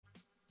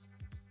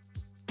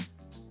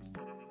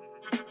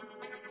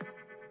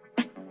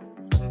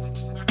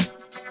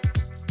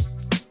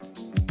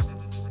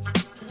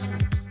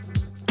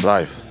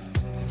Live.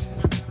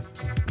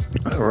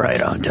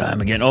 Right on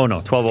time again. Oh, no,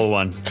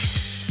 12:01.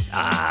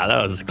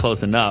 That was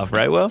close enough,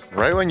 right, Will?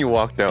 Right when you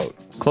walked out.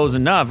 Close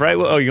enough, right,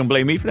 Will? Oh, you going to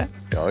blame me for that?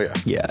 Oh, yeah.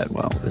 Yeah,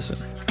 well, listen.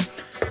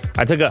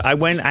 I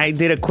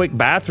did a quick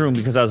bathroom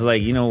because I was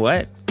like, you know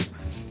what?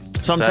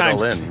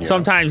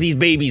 Sometimes these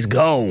babies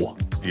go.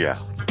 Yeah.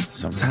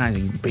 Sometimes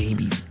these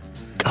babies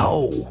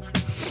go.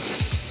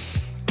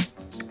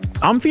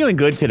 I'm feeling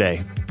good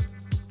today.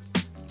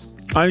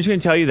 I'm just going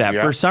to tell you that.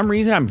 Yeah. For some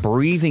reason, I'm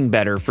breathing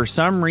better. For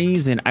some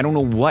reason, I don't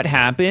know what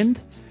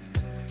happened.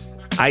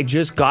 I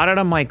just got out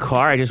of my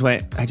car. I just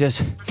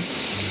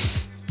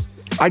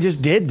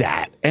did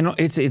that. And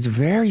it's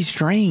very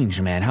strange,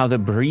 man, how the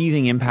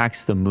breathing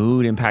impacts the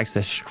mood, impacts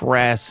the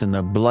stress and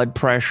the blood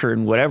pressure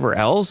and whatever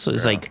else.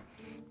 It's like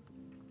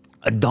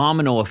a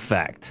domino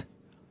effect.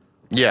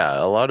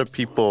 Yeah, a lot of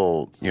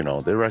people,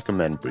 they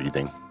recommend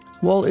breathing.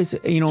 Well, it's,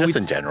 just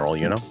in general,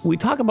 we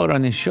talk about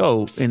on this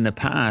show in the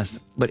past,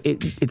 but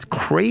it's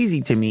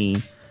crazy to me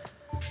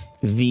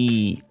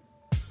the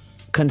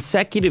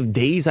consecutive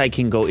days I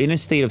can go in a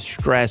state of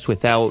stress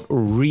without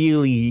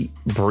really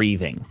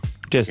breathing.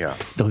 Just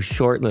those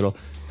short little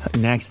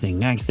next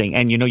thing.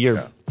 And,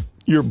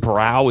 your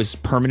brow is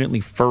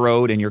permanently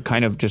furrowed and you're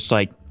kind of just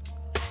like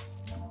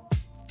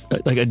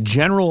a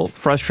general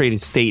frustrated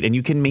state, and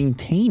you can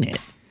maintain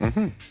it.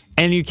 Mm-hmm.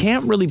 And you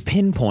can't really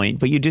pinpoint,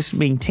 but you just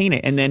maintain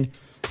it. And then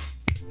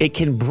it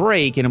can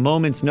break in a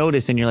moment's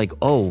notice, and you're like,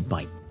 oh,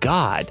 my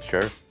God.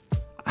 Sure.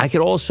 I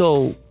could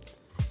also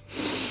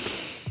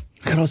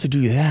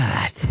do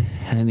that.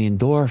 And then the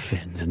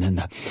endorphins, and then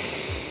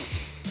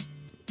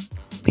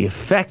the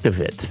effect of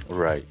it.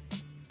 Right.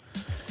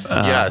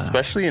 Yeah,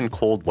 especially in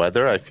cold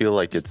weather, I feel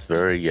like it's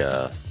very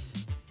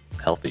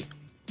healthy.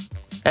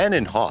 And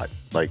in hot,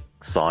 like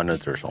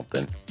saunas or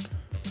something.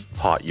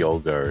 Hot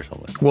yoga or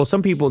something. Well,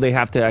 some people, they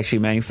have to actually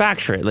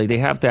manufacture it. Like, they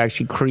have to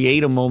actually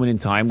create a moment in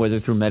time, whether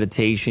through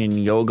meditation,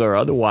 yoga, or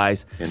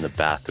otherwise. In the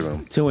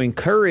bathroom. To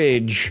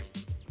encourage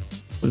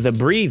the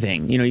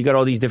breathing. You got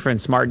all these different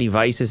smart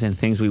devices and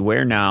things we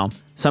wear now.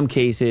 Some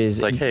cases...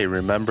 It's like, hey,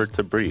 remember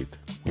to breathe,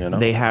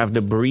 They have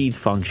the breathe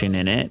function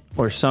in it,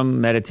 or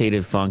some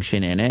meditative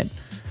function in it.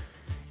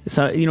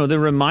 So, the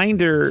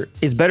reminder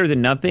is better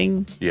than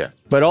nothing. Yeah.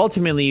 But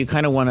ultimately, you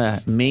kind of want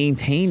to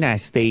maintain that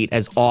state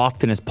as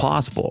often as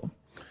possible.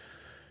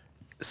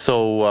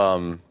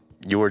 So,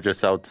 you were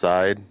just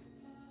outside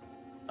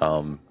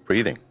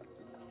breathing.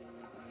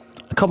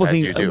 A couple of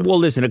things. Well,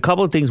 listen, a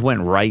couple of things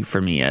went right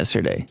for me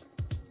yesterday.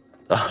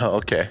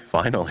 Okay,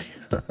 finally.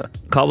 A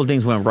couple of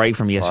things went right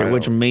for me yesterday,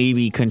 which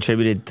maybe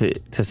contributed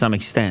to some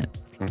extent.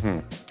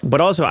 Mm-hmm. But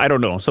also, I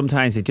don't know.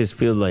 Sometimes it just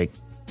feels like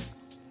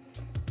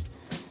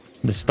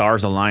the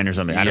stars align or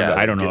something.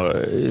 I don't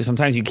know.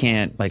 Sometimes you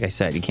can't, like I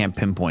said, you can't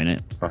pinpoint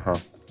it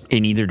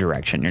in either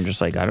direction. You're just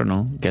like, I don't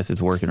know. Guess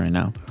it's working right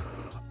now.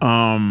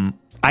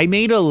 I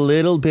made a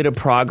little bit of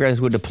progress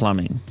with the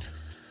plumbing.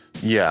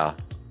 Yeah.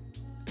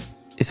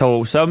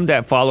 So some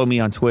that follow me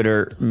on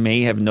Twitter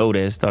may have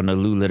noticed on the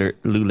Lou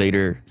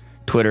Later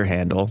Twitter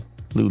handle,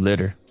 Lou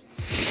Litter,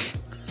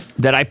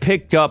 that I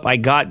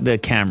got the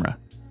camera.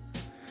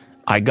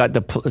 I got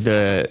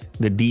the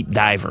deep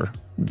diver.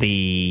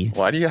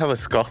 Why do you have a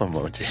skull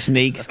emoji?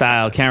 Snake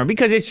style camera,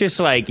 because it's just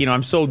like,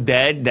 I'm so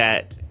dead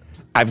that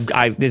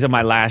this is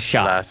my last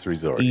shot. Last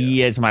resort.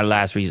 Yeah, it's my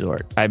last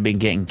resort. I've been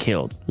getting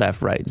killed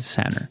left, right, and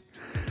center.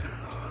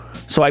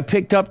 So I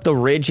picked up the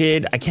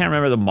Rigid. I can't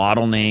remember the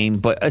model name,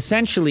 but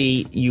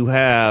essentially you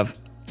have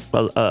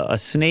a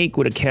snake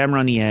with a camera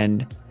on the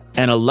end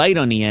and a light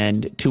on the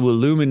end to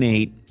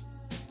illuminate,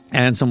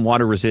 and some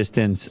water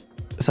resistance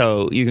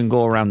so you can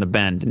go around the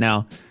bend.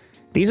 Now,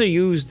 these are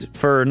used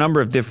for a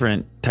number of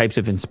different types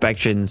of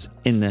inspections.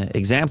 In the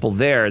example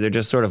there, they're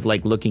just sort of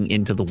like looking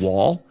into the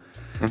wall.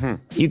 Mm-hmm.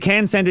 You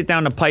can send it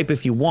down a pipe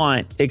if you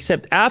want,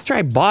 except after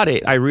I bought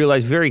it, I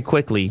realized very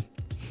quickly,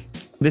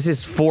 this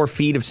is 4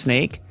 feet of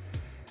snake.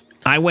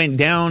 I went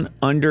down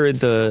under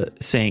the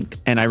sink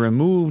and I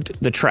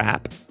removed the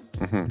trap,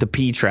 the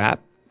P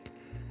trap.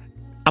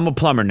 I'm a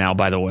plumber now,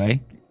 by the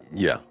way.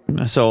 Yeah.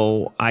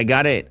 So I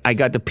got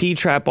the P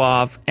trap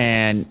off,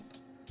 and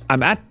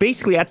I'm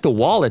basically at the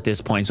wall at this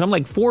point. So I'm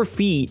like 4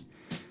 feet.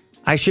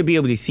 I should be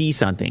able to see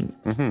something.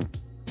 Mm-hmm.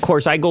 Of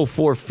course, I go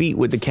 4 feet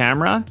with the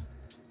camera.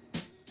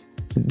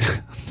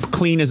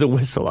 Clean as a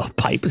whistle. A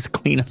pipe is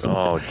clean as a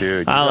whistle. Oh, dude.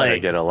 You gotta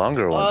get a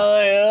longer one.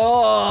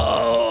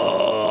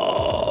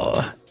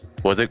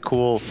 Was it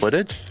cool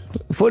footage?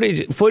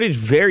 Footage,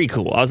 very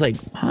cool. I was like,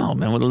 oh,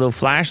 man, with a little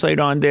flashlight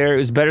on there, it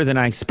was better than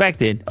I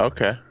expected.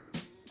 Okay.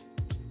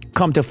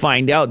 Come to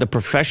find out, the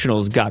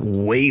professionals got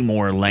way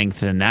more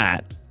length than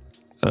that.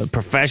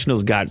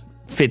 Professionals got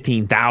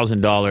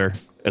 $15,000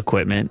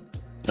 equipment.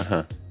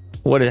 Uh-huh.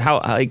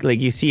 Like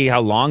you see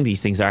how long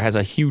these things are. It has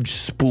a huge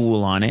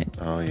spool on it.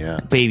 Oh, yeah.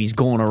 Baby's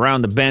going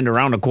around the bend,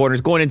 around the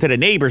corners, going into the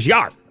neighbor's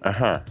yard.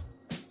 Uh-huh.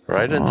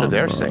 Right into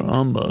their sink.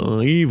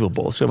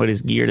 Unbelievable. Some of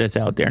this gear that's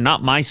out there.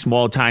 Not my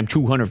small-time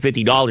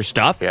 $250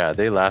 stuff. Yeah,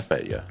 they laugh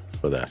at you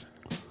for that.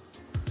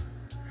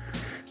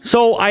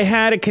 So I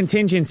had a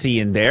contingency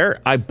in there.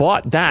 I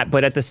bought that,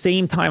 but at the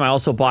same time, I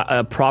also bought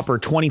a proper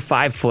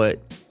 25-foot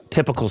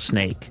typical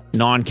snake,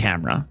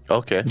 non-camera.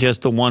 Okay.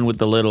 Just the one with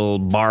the little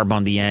barb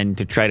on the end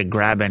to try to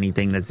grab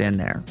anything that's in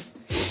there.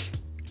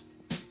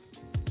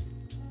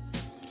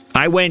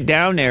 I went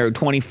down there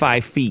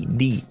 25 feet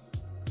deep.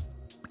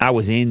 I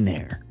was in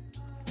there.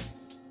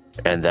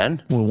 And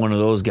then? With one of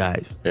those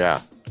guys.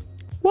 Yeah.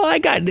 Well,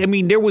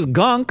 there was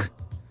gunk.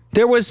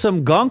 There was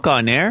some gunk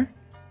on there.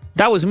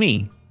 That was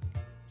me.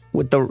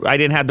 I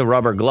didn't have the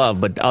rubber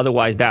glove, but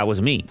otherwise that was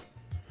me.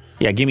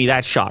 Yeah, give me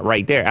that shot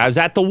right there. I was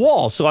at the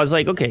wall, so I was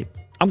like, okay,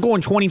 I'm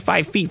going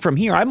 25 feet from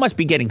here. I must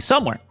be getting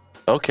somewhere.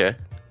 Okay.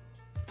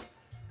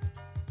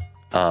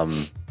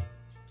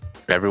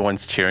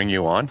 Everyone's cheering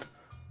you on?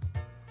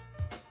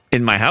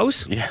 In my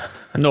house? Yeah.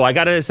 No, I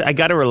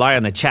gotta rely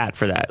on the chat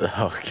for that.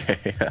 Okay.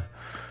 Yeah.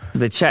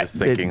 The chat. Just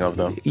thinking of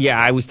them. Yeah,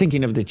 I was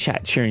thinking of the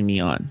chat cheering me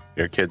on.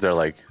 Your kids are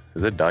like,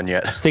 is it done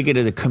yet? I was thinking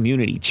of the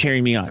community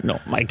cheering me on. No,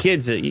 my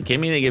kids, you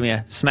kidding me? They give me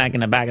a smack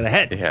in the back of the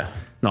head. Yeah.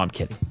 No, I'm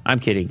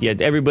kidding. Yeah,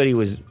 everybody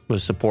was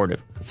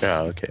supportive.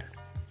 Yeah, okay.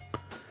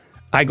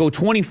 I go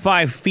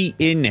 25 feet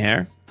in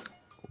there.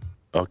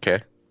 Okay.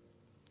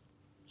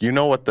 You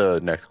know what the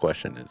next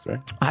question is,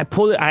 right? I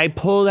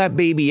pull that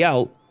baby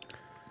out.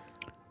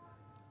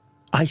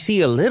 I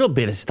see a little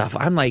bit of stuff.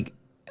 I'm like,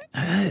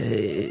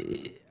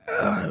 I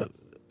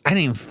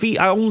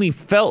only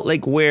felt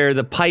like where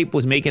the pipe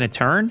was making a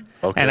turn,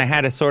 and I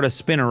had to sort of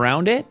spin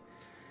around it.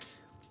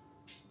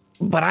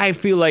 But I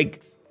feel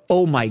like,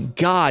 oh my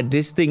God,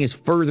 this thing is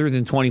further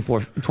than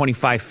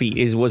 25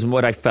 feet was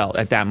what I felt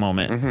at that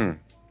moment. Mm-hmm.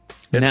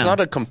 It's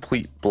not a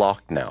complete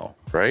block now,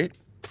 right?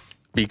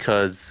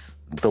 Because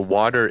the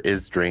water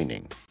is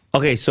draining.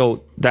 Okay,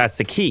 so that's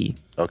the key.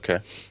 Okay.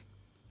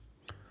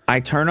 I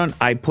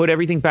put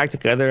everything back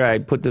together. I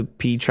put the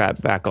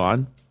P-trap back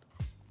on,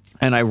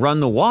 and I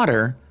run the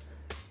water,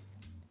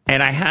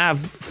 and I have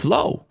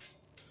flow.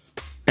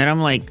 And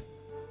I'm like,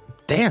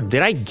 damn,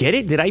 did I get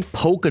it? Did I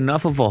poke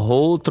enough of a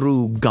hole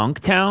through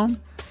Gunktown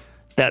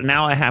that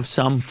now I have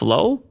some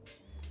flow?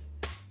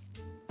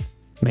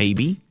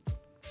 Maybe.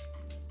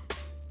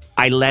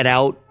 I let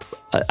out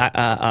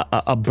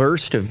a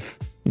burst of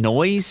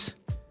noise.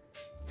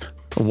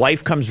 The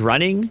wife comes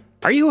running.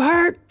 Are you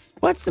hurt?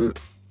 What's the...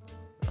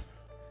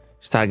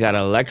 She thought I got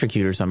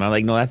electrocuted or something. I'm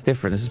like, no, that's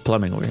different. This is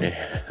plumbing over here.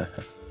 Yeah.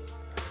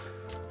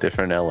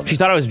 Different element. She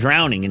thought I was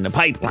drowning in the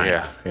pipeline.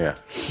 Yeah.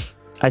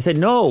 I said,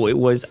 no,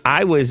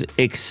 I was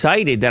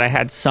excited that I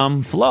had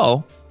some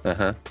flow.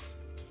 Uh-huh.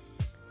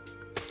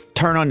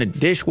 Turn on the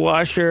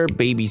dishwasher,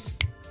 baby's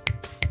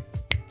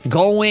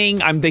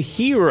going. I'm the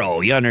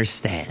hero, you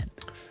understand?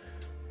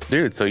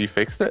 Dude, so you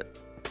fixed it?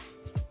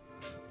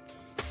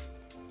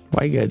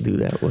 Why you gotta do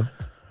that? Well,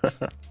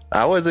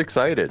 I was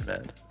excited,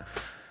 man.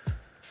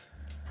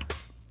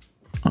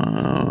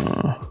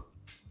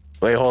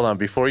 Wait, hold on.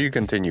 Before you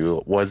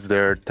continue, was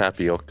there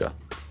tapioca?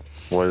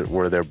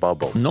 Were there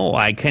bubbles? No,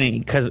 I couldn't.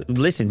 Because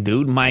listen,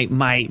 dude,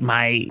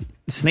 my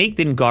snake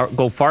didn't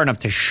go far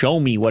enough to show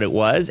me what it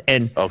was,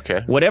 and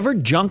whatever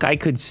junk I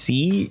could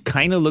see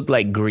kind of looked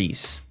like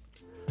grease.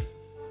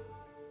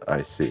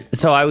 I see.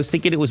 So I was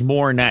thinking it was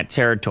more in that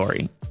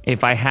territory,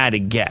 if I had to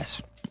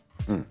guess.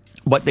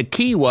 But the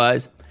key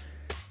was,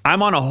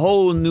 I'm on a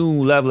whole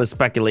new level of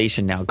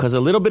speculation now, because a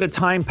little bit of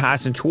time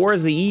passed, and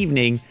towards the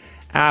evening,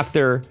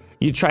 after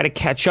you try to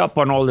catch up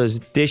on all those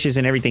dishes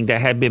and everything that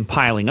had been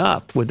piling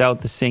up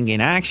without the sink in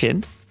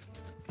action,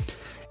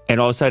 and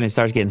all of a sudden it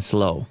starts getting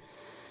slow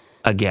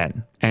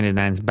again, and it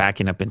ends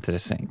backing up into the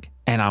sink.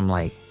 And I'm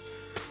like,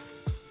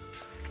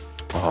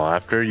 oh,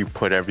 after you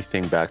put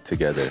everything back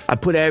together. I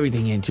put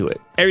everything into it.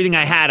 Everything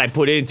I had, I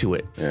put into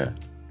it. Yeah.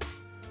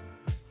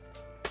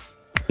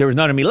 There was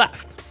none of me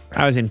left.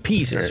 I was in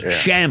pieces,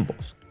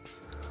 shambles.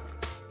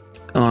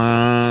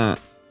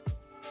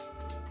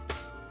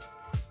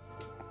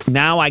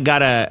 Now I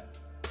got a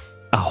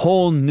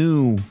whole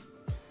new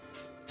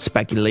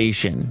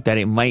speculation that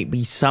it might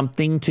be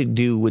something to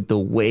do with the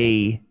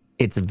way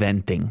it's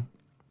venting.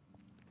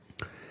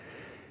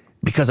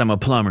 Because I'm a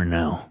plumber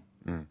now.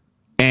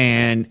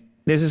 And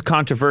this is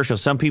controversial.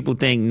 Some people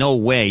think, no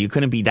way, you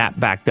couldn't be that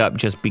backed up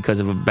just because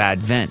of a bad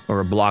vent or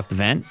a blocked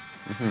vent.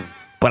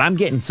 But I'm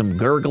getting some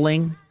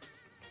gurgling.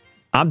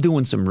 I'm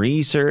doing some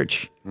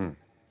research.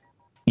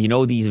 You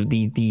know,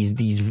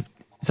 these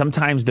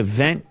sometimes the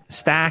vent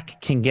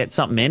stack can get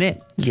something in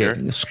it. Get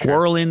a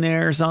squirrel in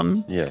there or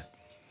something. Yeah.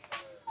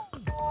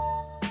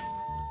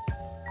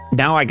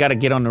 Now I got to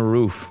get on the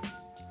roof.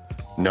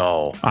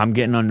 No. I'm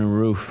getting on the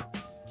roof.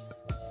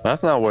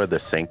 That's not where the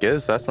sink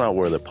is. That's not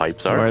where the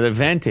pipes are. Where the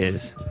vent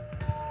is.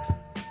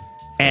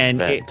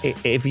 And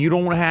if you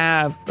don't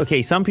have...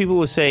 Okay, some people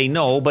will say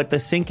no, but the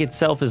sink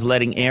itself is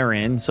letting air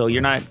in, so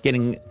you're not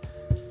getting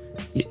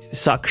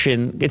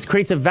suction. It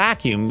creates a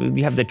vacuum.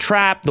 You have the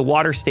trap, the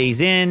water stays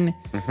in.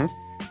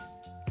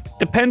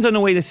 Depends on the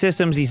way the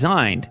system's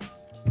designed.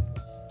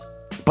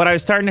 But I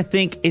was starting to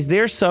think, is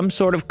there some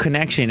sort of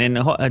connection? And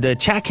the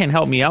chat can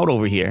help me out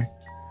over here.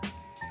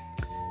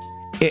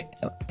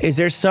 Is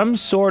there some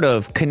sort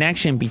of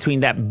connection between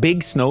that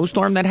big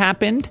snowstorm that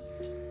happened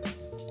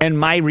and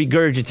my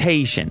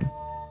regurgitation?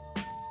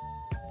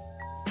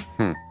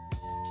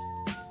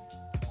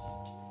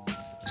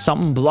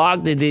 Something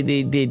blocked?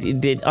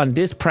 Did on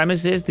this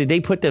premises, did they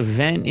put the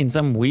vent in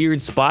some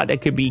weird spot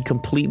that could be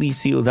completely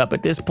sealed up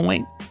at this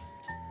point?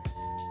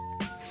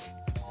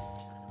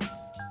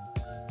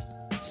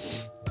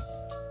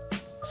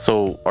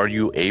 So, are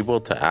you able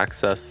to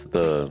access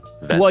the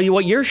vent? Well,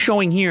 what you're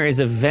showing here is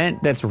a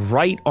vent that's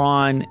right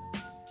on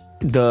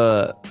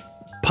the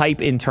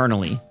pipe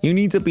internally. You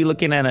need to be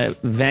looking at a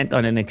vent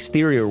on an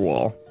exterior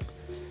wall.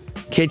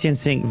 Kitchen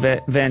sink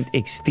vent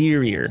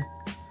exterior.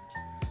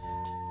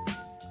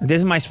 This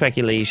is my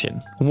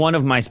speculation. One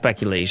of my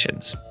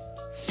speculations.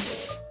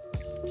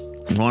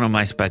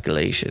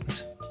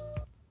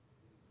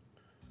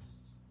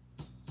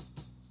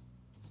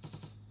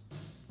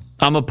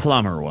 I'm a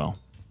plumber, Will.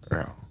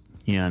 Yeah.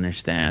 You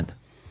understand?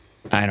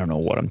 I don't know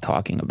what I'm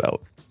talking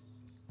about.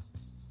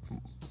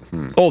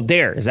 Oh,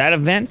 there. Is that a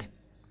vent?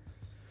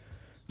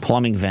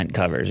 Plumbing vent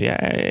covers.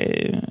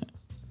 Yeah.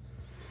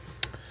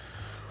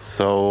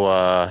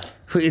 So,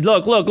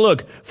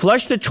 Look.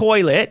 Flush the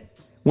toilet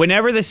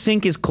whenever the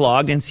sink is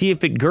clogged and see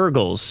if it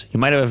gurgles. You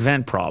might have a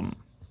vent problem.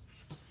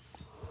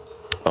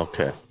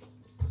 okay.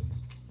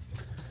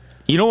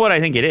 You know what I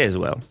think it is,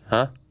 Will?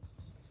 Huh?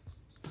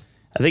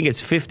 I think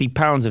it's 50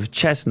 pounds of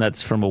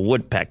chestnuts from a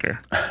woodpecker.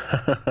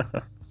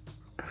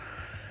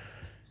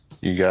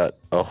 You got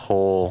a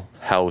whole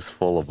house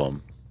full of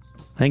them.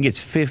 I think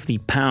it's 50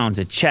 pounds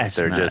of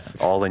chestnuts. They're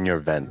just all in your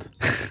vent.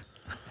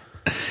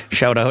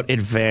 Shout out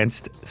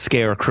Advanced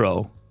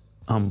Scarecrow.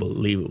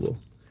 Unbelievable.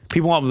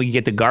 People want me to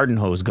get the garden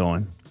hose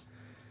going.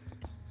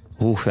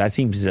 Oof, that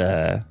seems,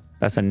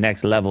 that's a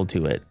next level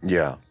to it.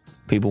 Yeah.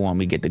 People want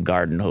me to get the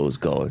garden hose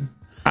going.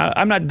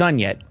 I'm not done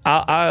yet.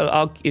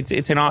 It's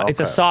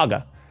a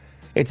saga.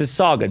 It's a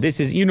saga. This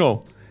is, you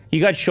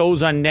got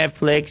shows on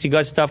Netflix. You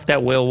got stuff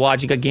that we'll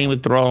watch. You got Game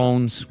of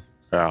Thrones.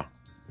 Yeah.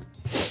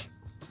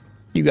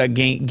 You got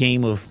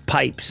Game of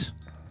Pipes.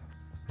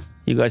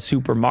 You got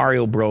Super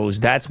Mario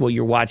Bros. That's what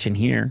you're watching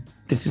here.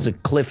 This is a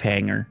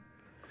cliffhanger.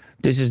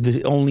 This is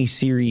the only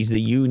series that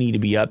you need to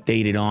be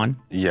updated on.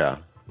 Yeah.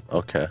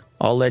 Okay.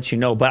 I'll let you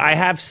know. But I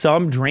have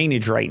some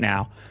drainage right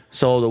now.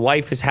 So the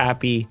wife is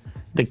happy.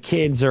 The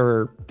kids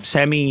are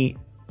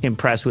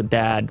semi-impressed with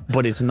Dad,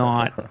 but it's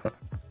not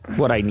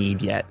what I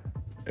need yet.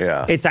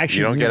 Yeah. It's actually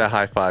you don't get a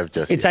high five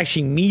just It's yet.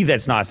 actually me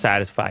that's not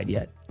satisfied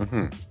yet.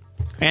 Mm-hmm.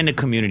 And the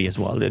community as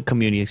well. The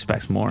community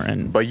expects more.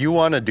 But you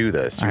want to do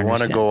this. You want to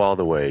understand. go all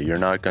the way. You're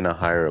not going to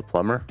hire a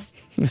plumber?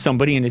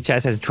 Somebody in the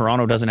chat says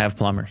Toronto doesn't have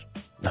plumbers.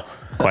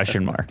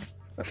 Question mark.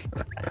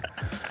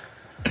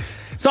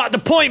 It's not the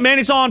point, man.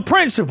 It's on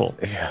principle.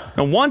 Yeah.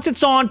 And once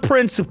it's on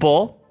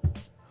principle,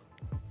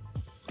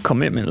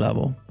 commitment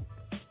level.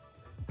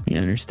 You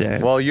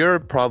understand? Well, you're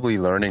probably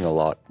learning a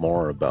lot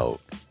more about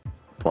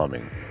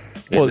plumbing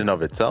in and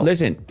of itself.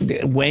 Listen,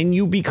 when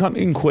you become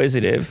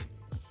inquisitive,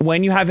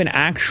 when you have an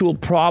actual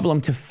problem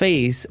to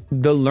face,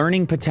 the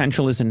learning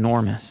potential is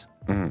enormous.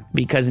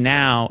 Because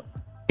now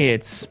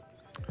it's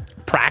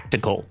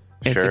practical.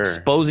 It's Sure,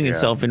 exposing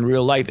itself in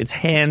real life. It's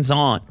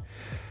hands-on.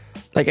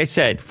 Like I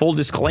said, full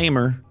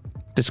disclaimer,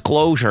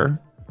 disclosure,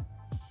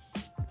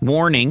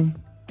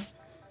 warning,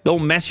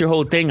 don't mess your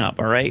whole thing up,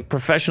 all right?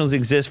 Professionals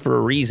exist for a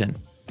reason.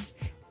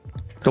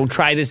 Don't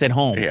try this at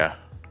home. Yeah.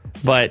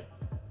 But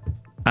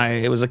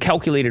it was a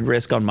calculated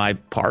risk on my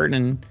part,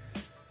 and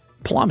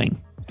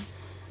plumbing.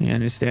 You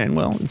understand?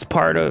 Well, it's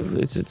part of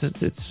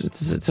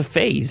it's a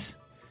phase.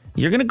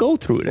 You're gonna go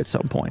through it at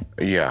some point.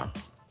 Yeah.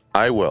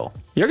 I will.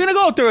 You're gonna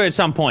go through it at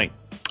some point.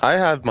 I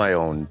have my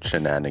own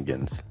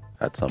shenanigans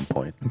at some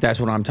point. That's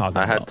what I'm talking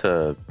I about. had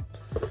to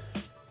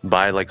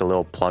buy like a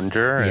little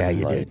plunger and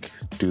you like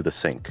do the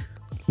sink.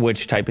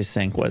 Which type of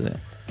sink was it?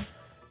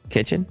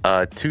 Kitchen?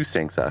 2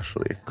 sinks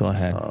actually. Go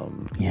ahead.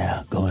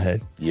 Yeah, go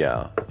ahead.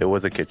 Yeah, it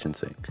was a kitchen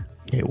sink.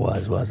 It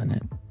was, wasn't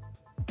it?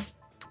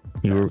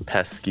 You were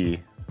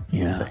Pesky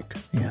sink.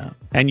 Yeah.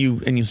 And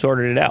you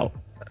sorted it out.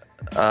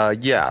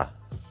 Yeah,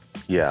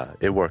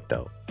 it worked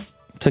out.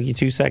 Took you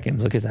 2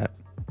 seconds. Look at that.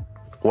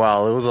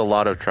 Well, it was a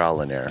lot of trial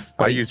and error.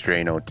 I used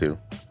Drano too.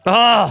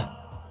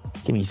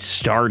 Get me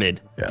started.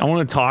 Yeah. I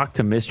want to talk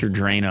to Mr.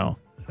 Drano.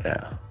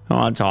 Yeah. I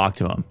want to talk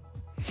to him.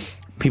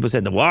 People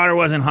said the water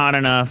wasn't hot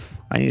enough.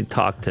 I need to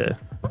talk to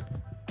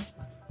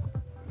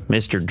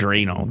Mr.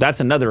 Drano. That's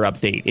another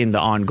update in the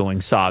ongoing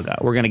saga.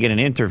 We're going to get an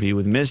interview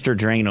with Mr.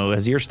 Drano.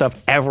 Has your stuff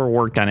ever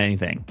worked on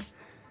anything?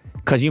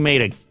 Because you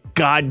made a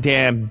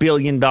goddamn $1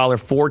 billion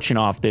fortune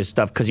off this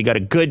stuff because you got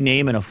a good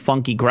name and a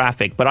funky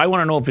graphic. But I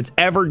want to know if it's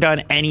ever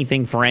done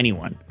anything for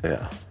anyone.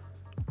 Yeah.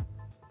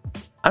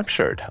 I'm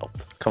sure it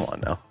helped. Come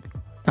on now.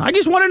 I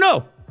just want to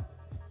know.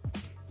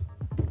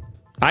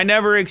 I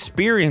never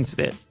experienced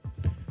it.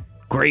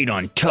 Great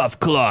on tough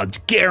clogs,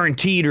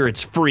 guaranteed or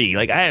it's free.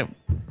 Like,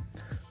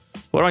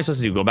 what am I supposed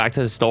to do? Go back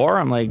to the store?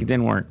 I'm like, it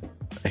didn't work.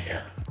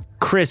 Yeah.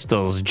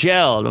 Crystals,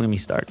 gel. Don't get me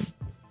started.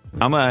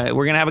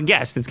 We're gonna have a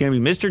guest. It's gonna be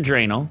Mr.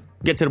 Drano.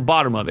 Get to the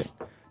bottom of it.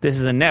 This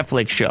is a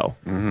Netflix show.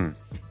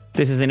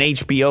 This is an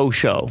HBO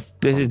show.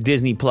 This is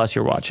Disney Plus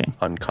you're watching.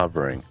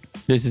 Uncovering.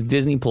 This is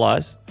Disney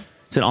Plus.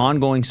 It's an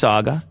ongoing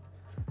saga.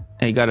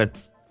 And you got to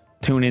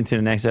tune into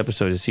the next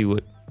episode to see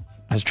what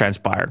has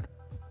transpired.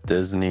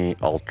 Disney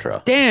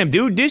Ultra. Damn,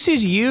 dude, this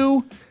is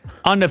you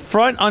on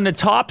the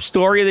top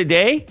story of the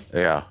day.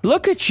 Yeah.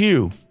 Look at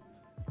you.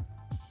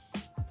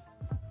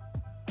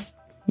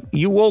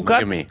 You woke Look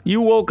up. at me.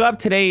 You woke up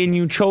today and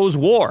you chose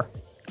war.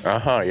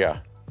 Yeah.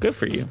 Good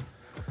for you.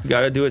 You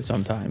got to do it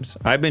sometimes.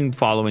 I've been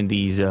following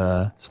these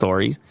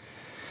stories,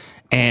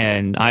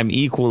 and I'm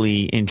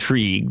equally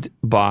intrigued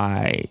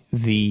by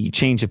the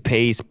change of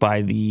pace,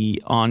 by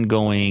the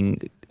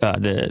ongoing,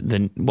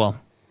 the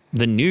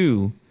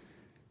new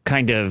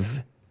kind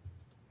of,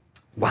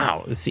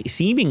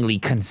 seemingly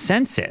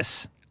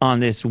consensus on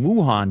this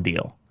Wuhan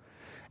deal.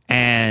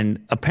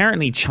 And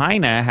apparently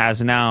China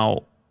has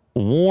now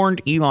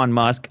warned Elon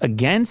Musk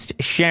against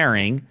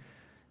sharing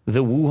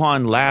the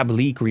Wuhan lab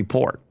leak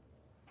report.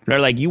 They're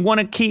like, you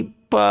want to keep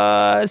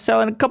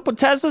selling a couple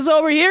Teslas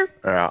over here?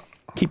 Yeah.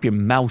 Keep your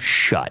mouth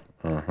shut.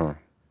 Man.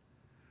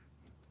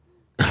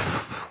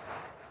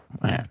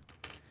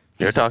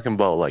 You're talking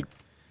about like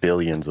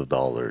billions of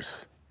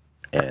dollars.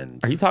 And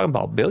Are you talking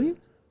about billion?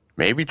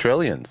 maybe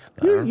trillions.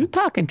 You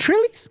talking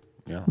trillies?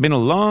 Yeah. Been a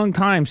long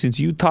time since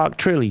you talked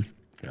trilly.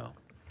 Yeah.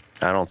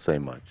 I don't say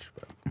much.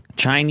 But.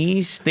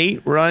 Chinese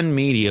state-run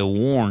media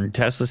warned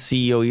Tesla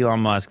CEO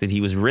Elon Musk that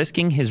he was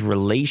risking his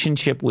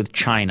relationship with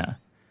China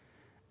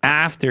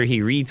after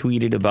he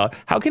retweeted about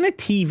how can a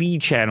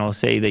TV channel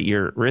say that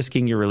you're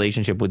risking your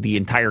relationship with the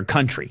entire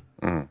country?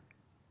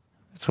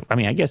 So, I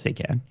mean, I guess they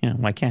can. Yeah,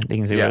 why can't they?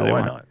 Can say whatever they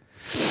why want.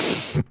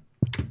 not?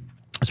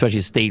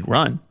 Especially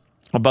state-run,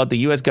 about the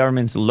U.S.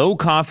 government's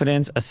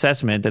low-confidence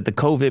assessment that the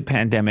COVID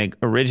pandemic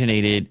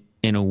originated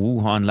in a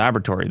Wuhan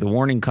laboratory. The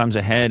warning comes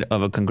ahead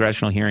of a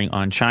congressional hearing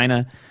on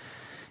China,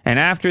 and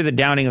after the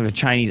downing of a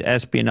Chinese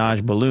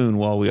espionage balloon.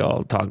 Well, we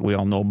all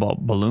know about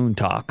balloon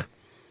talk.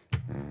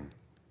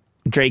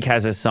 Drake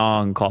has a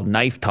song called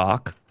Knife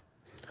Talk.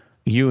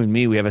 You and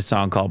me, we have a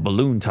song called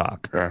Balloon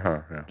Talk.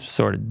 Yeah.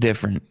 Sort of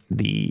different.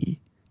 The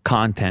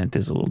content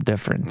is a little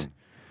different.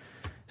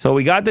 So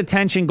we got the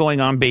tension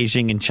going on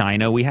Beijing and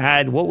China. We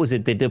had,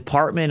 the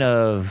Department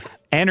of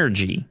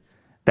Energy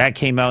that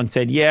came out and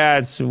said,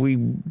 we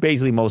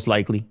basically most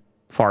likely,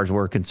 as far as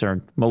we're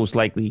concerned, most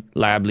likely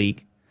lab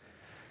leak.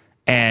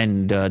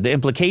 And the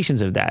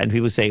implications of that. And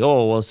people say,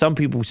 some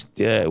people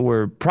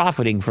were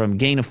profiting from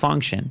gain of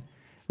function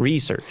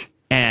research.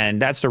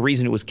 And that's the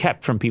reason it was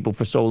kept from people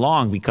for so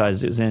long,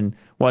 because it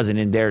wasn't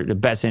in the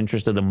best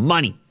interest of the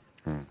money.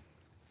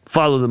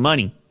 Follow the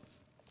money.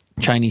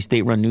 Chinese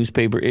state-run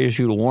newspaper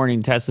issued a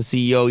warning to Tesla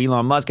CEO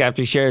Elon Musk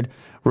after he shared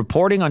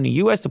reporting on the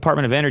U.S.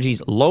 Department of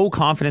Energy's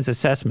low-confidence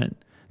assessment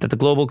that the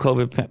global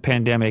COVID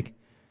pandemic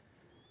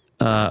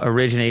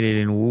originated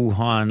in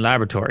Wuhan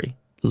laboratory.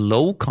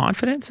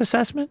 Low-confidence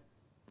assessment?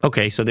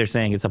 Okay, so they're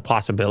saying it's a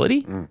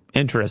possibility?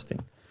 Interesting.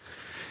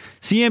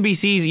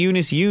 CNBC's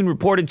Eunice Yoon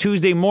reported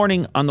Tuesday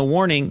morning on the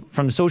warning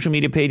from the social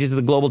media pages of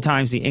the Global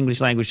Times, the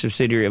English-language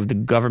subsidiary of the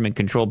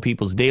government-controlled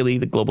People's Daily.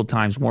 The Global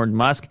Times warned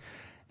Musk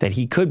that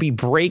he could be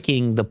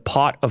breaking the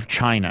pot of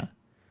China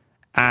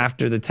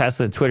after the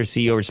Tesla and Twitter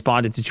CEO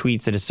responded to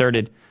tweets that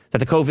asserted that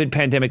the COVID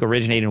pandemic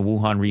originated in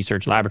Wuhan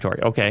Research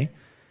Laboratory. Okay,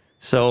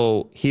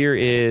 so here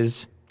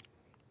is,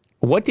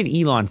 what did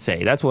Elon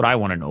say? That's what I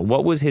want to know.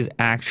 What was his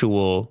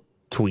actual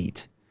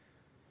tweet?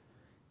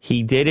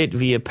 He did it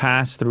via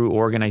pass-through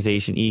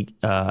organization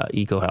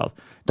EcoHealth.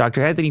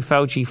 Dr. Anthony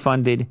Fauci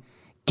funded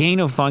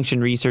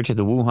gain-of-function research at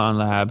the Wuhan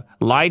lab,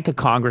 lied to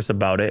Congress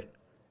about it,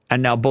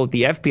 and now both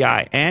the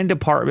FBI and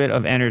Department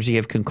of Energy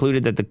have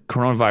concluded that the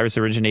coronavirus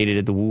originated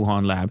at the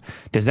Wuhan lab.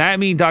 Does that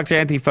mean Dr.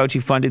 Anthony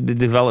Fauci funded the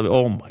development?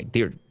 Oh, my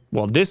dear.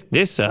 Well, this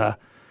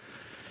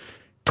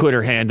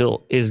Twitter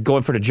handle is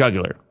going for the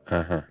jugular.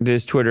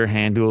 This Twitter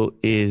handle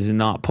is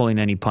not pulling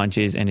any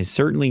punches and is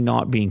certainly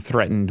not being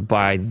threatened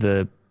by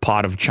the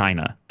pot of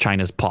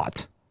China's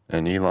pot.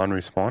 And Elon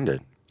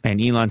responded.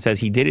 And Elon says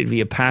he did it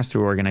via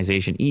pass-through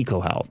organization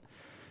EcoHealth.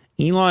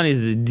 Elon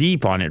is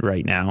deep on it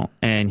right now,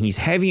 and he's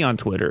heavy on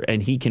Twitter,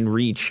 and he can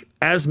reach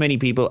as many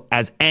people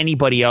as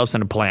anybody else on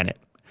the planet.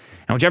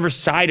 And whichever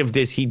side of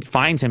this he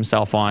finds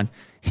himself on,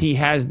 he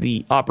has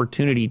the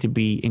opportunity to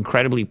be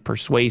incredibly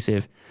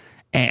persuasive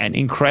and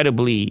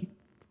incredibly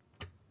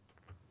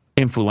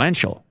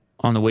influential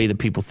on the way that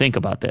people think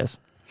about this.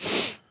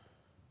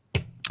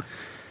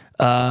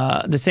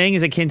 The saying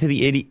is akin to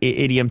the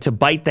idiom to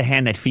bite the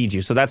hand that feeds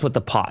you. So that's what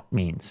the pot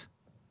means.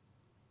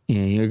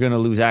 You're going to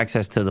lose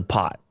access to the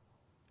pot.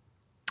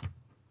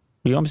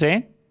 You know what I'm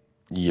saying?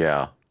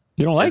 Yeah.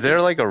 You don't like it? Is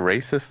there like a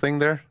racist thing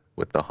there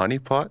with the honey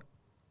pot?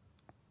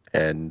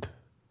 And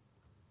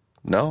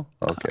no?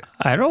 Okay.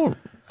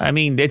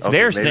 It's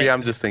their saying. Maybe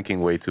I'm just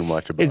thinking way too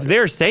much about it. It's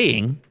their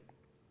saying.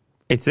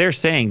 It's their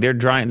saying.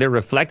 They're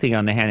reflecting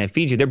on the hand that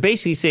feeds you. They're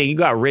basically saying you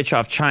got rich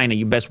off China.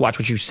 You best watch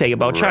what you say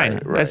about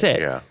China. Right, That's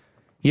it. Yeah.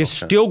 You're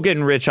still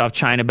getting rich off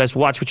China. Best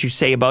watch what you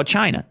say about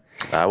China.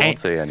 I won't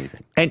say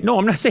anything. And no,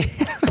 I'm not saying,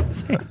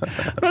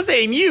 I'm not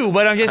saying you,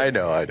 but I'm just. I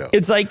know.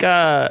 It's like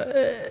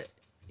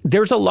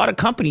there's a lot of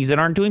companies that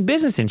aren't doing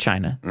business in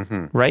China,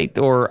 right?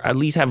 Or at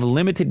least have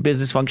limited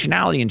business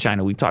functionality in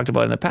China. We've talked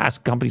about in the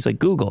past, companies like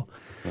Google.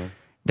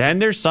 Then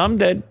there's some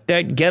that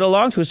get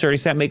along to a certain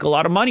extent, make a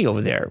lot of money over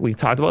there. We've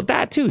talked about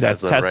that too.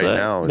 That's Tesla. Right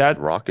now, it's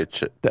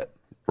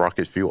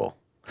rocket fuel.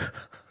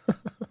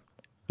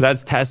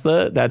 That's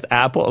Tesla. That's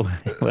Apple.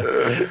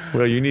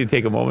 Well, you need to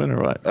take a moment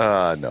or what?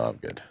 No, I'm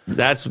good.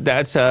 That's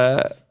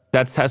Tesla.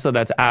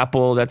 That's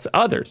Apple. That's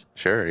others.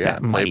 Sure, yeah.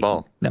 Play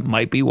ball. That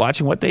might be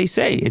watching what they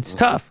say. It's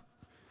tough.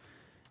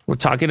 We're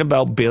talking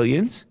about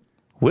billions.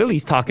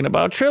 Willie's talking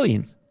about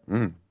trillions.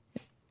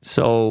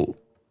 So,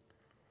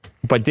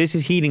 but this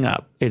is heating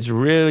up. It's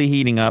really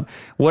heating up.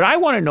 What I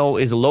want to know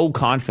is low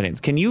confidence.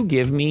 Can you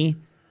give me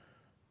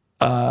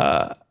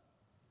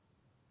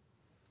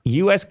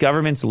U.S.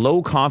 government's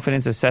low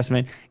confidence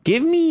assessment?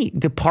 Give me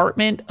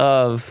Department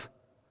of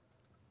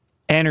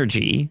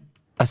Energy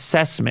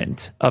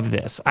assessment of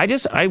this.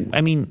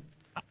 I mean,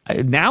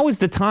 now is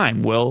the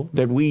time, Will,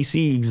 that we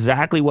see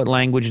exactly what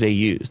language they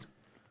used.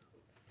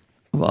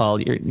 Well,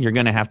 you're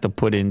going to have to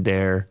put in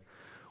there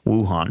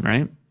Wuhan,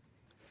 right?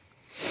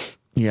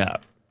 Yeah.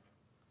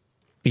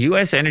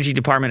 U.S. Energy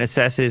Department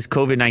assesses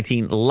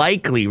COVID-19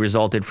 likely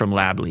resulted from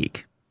lab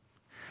leak,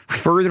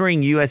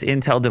 furthering U.S.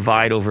 intel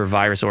divide over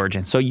virus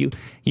origin. So you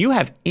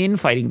have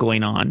infighting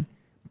going on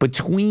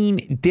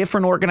between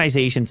different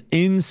organizations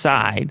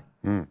inside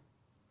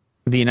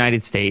the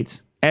United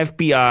States,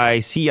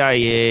 FBI,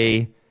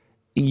 CIA,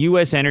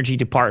 U.S. Energy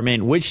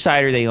Department. Which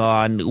side are they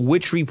on?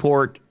 Which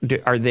report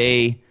are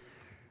they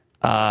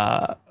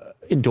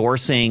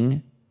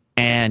endorsing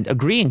and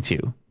agreeing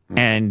to?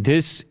 And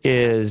this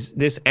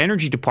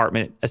Energy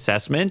Department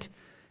assessment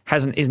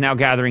is now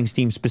gathering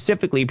steam.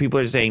 Specifically, people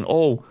are saying,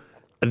 "Oh,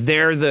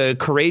 they're the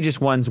courageous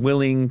ones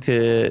willing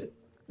to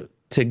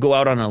go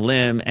out on a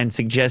limb and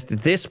suggest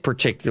this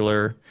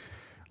particular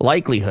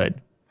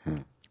likelihood."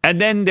 And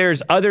then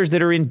there's others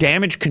that are in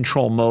damage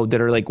control mode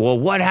that are like, "Well,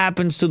 what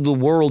happens to the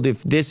world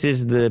if this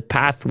is the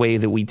pathway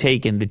that we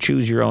take in the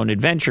choose your own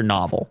adventure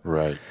novel?"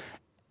 Right.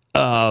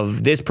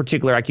 Of this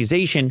particular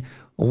accusation,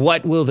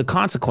 what will the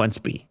consequence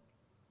be?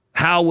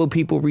 How will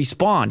people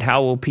respond?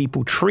 How will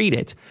people treat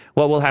it?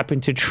 What will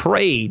happen to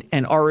trade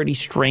and already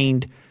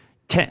strained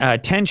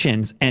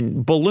tensions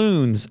and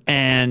balloons?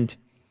 And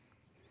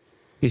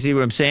you see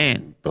what I'm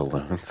saying?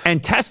 Balloons.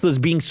 And Tesla's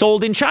being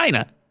sold in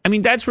China. I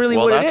mean, that's really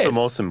what it is. Well, that's the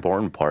most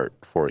important part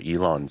for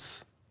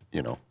Elon's,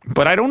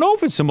 But I don't know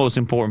if it's the most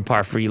important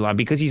part for Elon,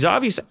 because he's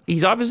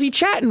obviously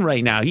chatting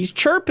right now. He's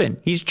chirping.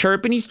 He's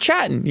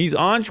chatting. He's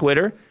on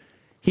Twitter.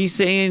 He's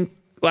saying,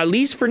 well, at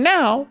least for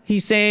now,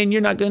 he's saying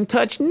you're not going to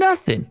touch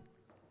nothing.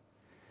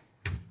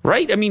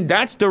 Right? I mean,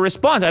 that's the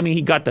response. I mean,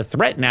 he got the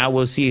threat now.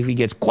 We'll see if he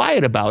gets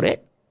quiet about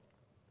it.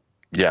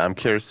 Yeah, I'm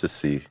curious to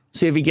see.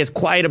 See if he gets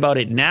quiet about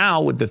it now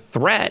with the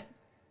threat.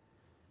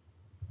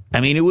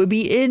 I mean, it would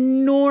be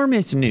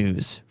enormous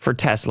news for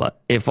Tesla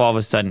if all of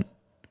a sudden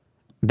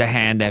the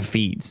hand that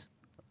feeds.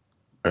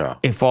 Yeah.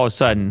 If all of a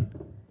sudden,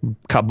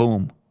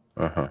 kaboom.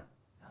 Uh-huh.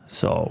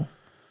 So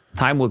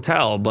time will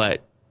tell,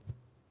 but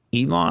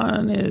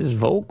Elon is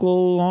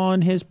vocal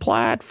on his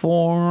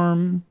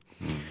platform.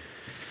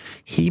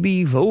 He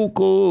be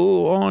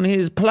vocal on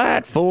his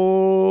platform.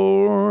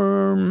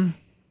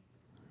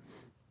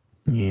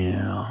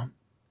 Yeah.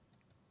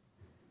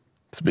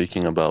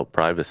 Speaking about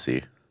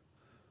privacy.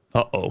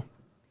 Uh-oh.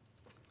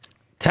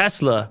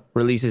 Tesla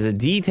releases a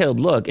detailed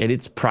look at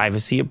its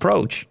privacy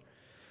approach.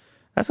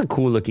 That's a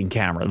cool looking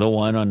camera. The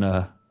one on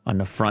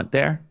the front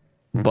there,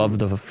 above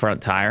the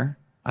front tire.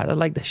 I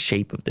like the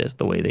shape of this,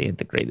 the way they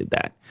integrated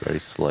that. Very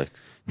slick.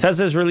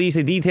 Tesla's released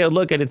a detailed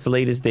look at its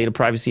latest data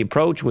privacy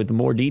approach with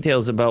more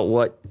details about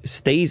what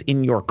stays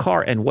in your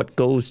car and what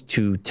goes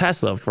to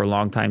Tesla. For a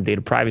long time,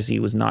 data privacy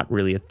was not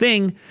really a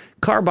thing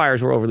car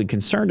buyers were overly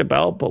concerned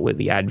about, but with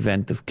the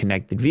advent of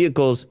connected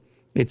vehicles,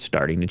 it's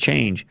starting to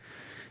change.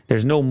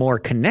 There's no more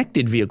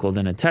connected vehicle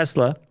than a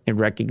Tesla. It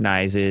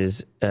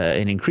recognizes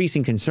an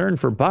increasing concern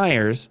for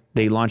buyers.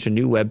 They launched a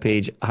new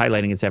webpage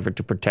highlighting its effort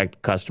to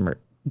protect consumer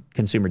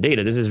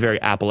data. This is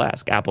very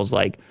Apple-esque. Apple's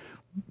like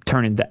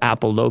turning the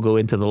Apple logo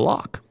into the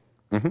lock,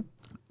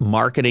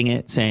 marketing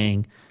it,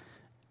 saying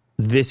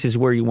this is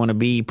where you want to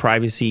be,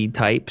 privacy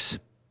types,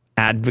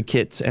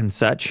 advocates and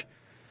such,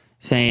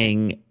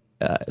 saying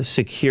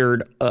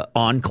secured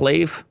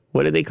enclave.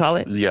 What did they call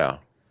it? Yeah.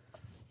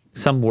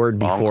 Some word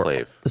before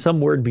Enclave.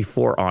 Some word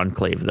before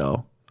enclave,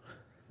 though.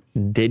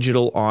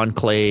 Digital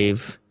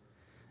enclave,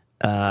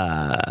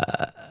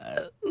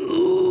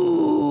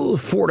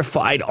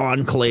 fortified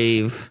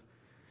enclave,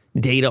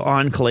 data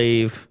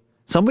enclave.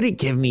 Somebody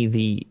give me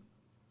the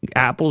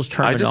Apple's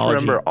terminology. I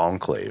just remember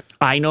enclave.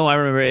 I know, I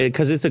remember it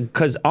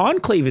because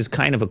enclave is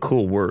kind of a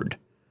cool word.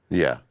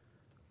 Yeah.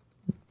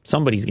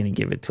 Somebody's going to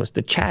give it to us.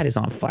 The chat is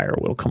on fire,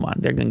 Will. Come on.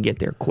 They're going to get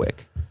there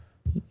quick.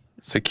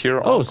 Secure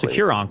enclave. Oh,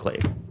 secure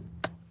enclave.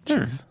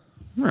 Jeez.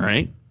 All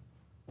right.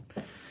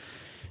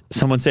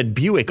 Someone said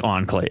Buick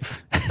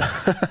enclave.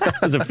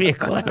 as a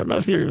vehicle. I don't know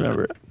if you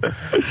remember.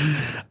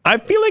 I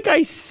feel like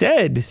I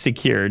said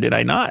secure, did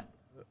I not?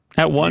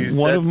 At one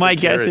of my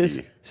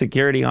guesses,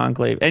 security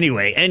enclave.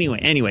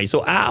 Anyway.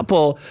 So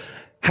Apple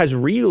has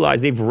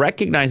realized, they've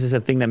recognized as a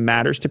thing that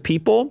matters to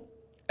people,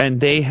 and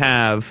they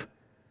have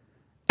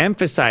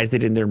emphasized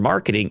it in their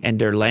marketing and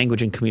their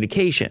language and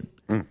communication.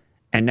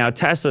 And now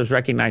Tesla is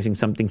recognizing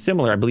something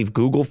similar. I believe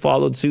Google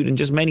followed suit and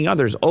just many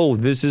others. Oh,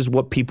 this is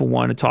what people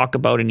want to talk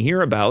about and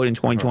hear about in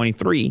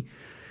 2023.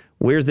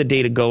 Where's the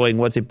data going?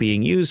 What's it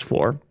being used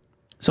for?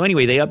 So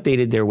anyway, they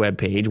updated their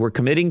webpage.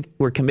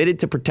 We're committed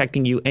to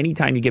protecting you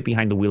anytime you get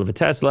behind the wheel of a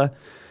Tesla.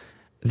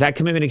 That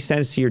commitment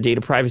extends to your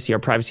data privacy. Our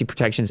privacy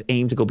protections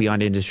aim to go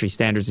beyond industry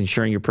standards,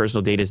 ensuring your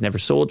personal data is never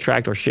sold,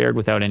 tracked, or shared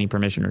without any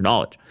permission or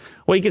knowledge.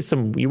 Well,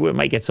 you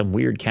might get some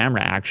weird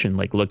camera action,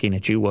 like looking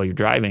at you while you're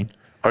driving.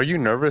 Are you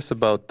nervous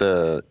about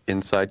the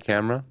inside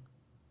camera?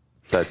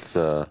 That's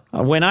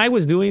when I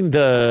was doing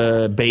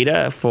the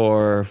beta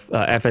for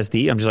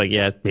FSD, I'm just like,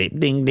 yes, ding,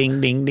 ding,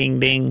 ding, ding,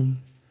 ding.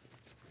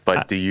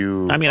 But do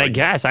you? I mean, I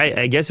guess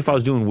if I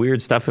was doing weird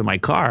stuff in my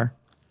car,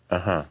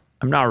 I'm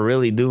not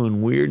really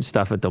doing weird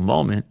stuff at the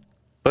moment.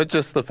 But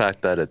just the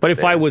fact that it's. But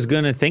if I was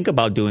going to think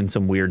about doing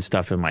some weird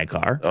stuff in my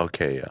car,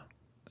 okay, yeah,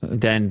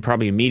 then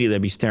probably immediately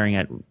I'd be staring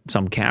at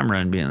some camera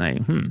and being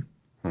like,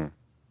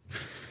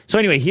 So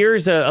anyway,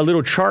 here's a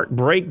little chart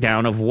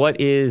breakdown of what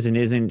is and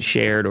isn't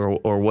shared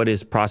or what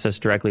is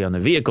processed directly on the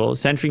vehicle.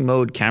 Sentry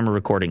mode camera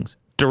recordings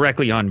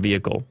directly on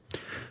vehicle.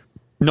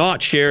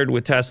 Not shared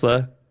with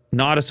Tesla,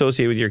 not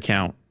associated with your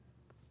account.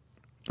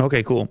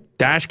 Okay, cool.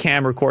 Dash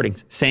cam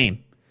recordings,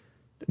 same.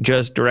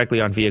 Just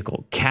directly on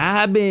vehicle.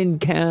 Cabin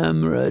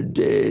camera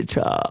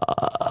data.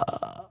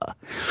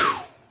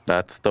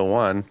 That's the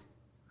one.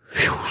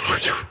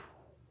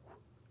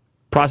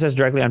 Processed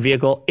directly on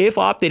vehicle. If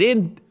opted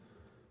in,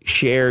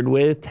 shared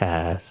with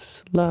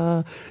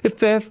Tesla. If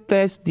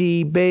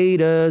FSD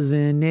beta's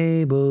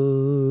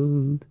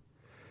enabled.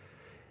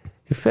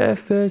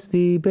 Because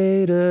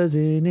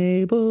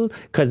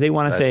they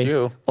want to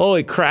say, oh,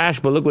 it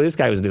crashed, but look what this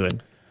guy was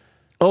doing.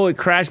 Oh, it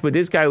crashed, but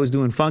this guy was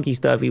doing funky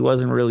stuff. He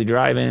wasn't really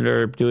driving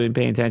or paying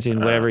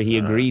attention, whatever he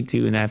agreed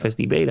to in the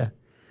FSD beta.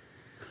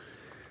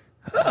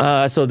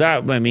 So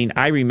that, I mean,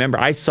 I remember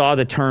I saw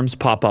the terms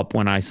pop up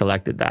when I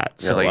selected that.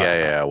 So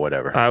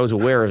whatever. I was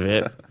aware of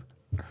it.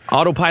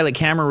 Autopilot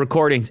camera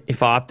recordings,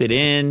 if opted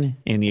in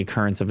the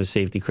occurrence of a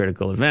safety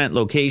critical event.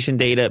 Location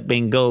data,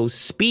 bingo.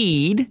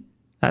 Speed,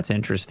 that's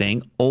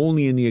interesting,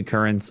 only in the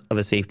occurrence of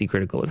a safety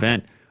critical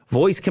event.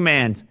 Voice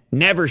commands,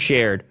 never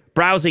shared.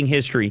 Browsing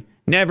history,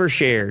 never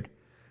shared.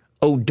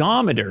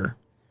 Odometer,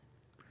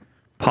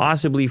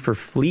 possibly for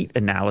fleet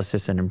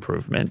analysis and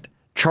improvement.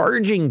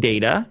 Charging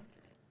data,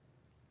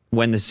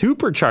 when the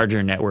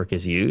supercharger network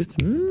is used.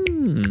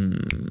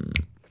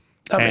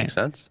 That makes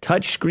sense.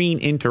 Touchscreen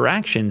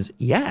interactions,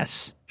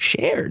 yes,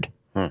 shared.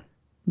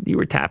 You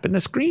were tapping the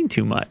screen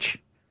too much.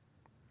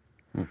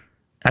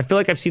 I feel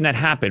like I've seen that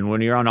happen when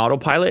you're on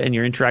autopilot and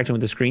you're interacting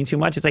with the screen too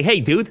much. It's like,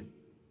 hey, dude.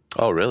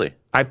 Oh, really?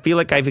 I feel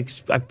like I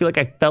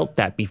felt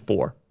that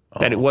before.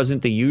 That it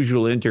wasn't the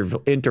usual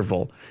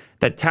interval.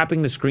 That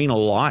tapping the screen a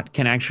lot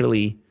can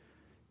actually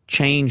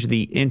change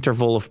the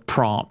interval of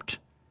prompt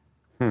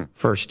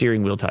for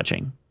steering wheel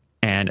touching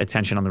and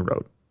attention on the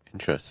road.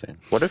 Interesting.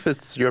 What if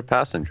it's your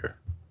passenger?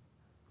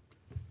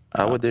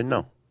 How would they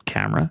know?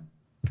 Camera.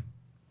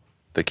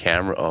 The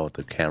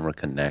camera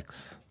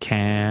connects.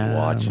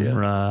 Watch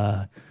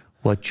it.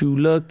 What you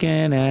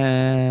looking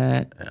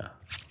at? Yeah.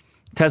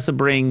 Tesla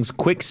brings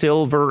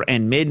Quicksilver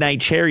and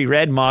Midnight Cherry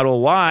Red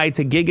Model Y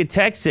to Giga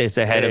Texas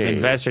ahead of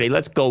Investor Day.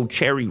 Let's go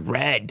Cherry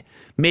Red.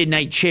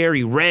 Midnight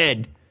Cherry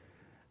Red.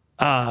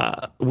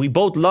 We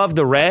both love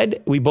the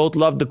red. We both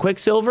love the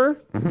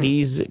Quicksilver.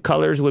 These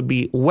colors would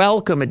be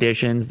welcome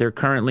additions. They're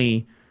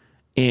currently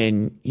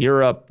in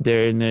Europe.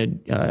 They're in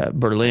the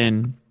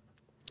Berlin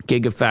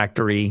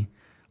Gigafactory.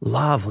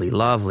 Lovely,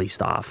 lovely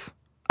stuff.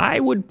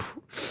 I'd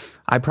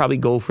probably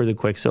go for the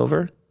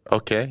Quicksilver.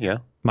 Okay, yeah.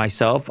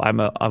 Myself,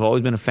 I've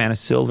always been a fan of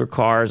silver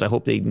cars. I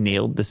hope they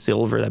nailed the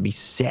silver. That'd be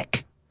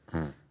sick.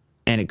 And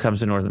it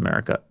comes to North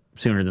America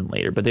sooner than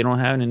later. But they don't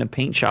have it in the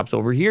paint shops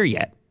over here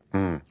yet.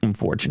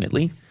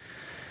 Unfortunately,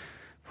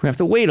 we have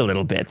to wait a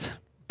little bit.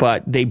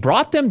 But they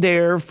brought them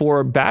there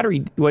for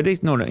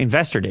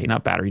Investor Day,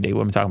 not Battery Day.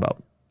 What am I talking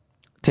about?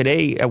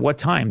 Today, at what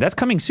time? That's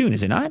coming soon,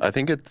 is it not? I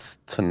think it's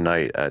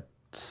tonight at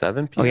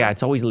 7 p.m. Oh, yeah,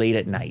 it's always late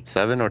at night.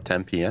 7 or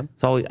 10 p.m.?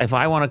 It's always, if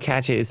I want to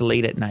catch it, it's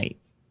late at night.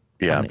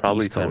 Yeah,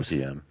 probably 10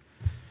 p.m.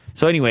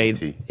 So anyway,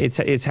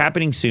 it's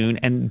happening soon.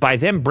 And by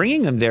them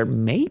bringing them there,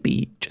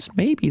 maybe, just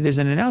maybe, there's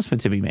an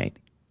announcement to be made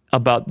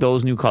about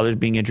those new colors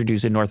being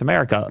introduced in North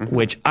America,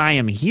 which I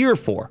am here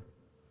for.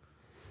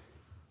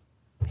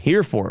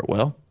 Here for it,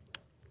 Will.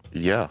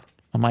 Yeah.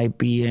 I might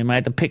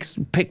have to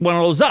pick one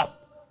of those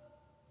up.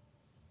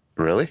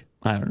 Really?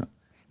 I don't know.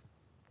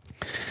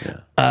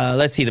 Yeah.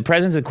 Let's see. The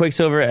presence of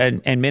Quicksilver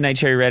and Midnight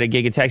Cherry Red at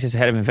Giga Texas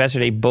ahead of Investor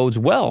Day bodes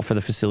well for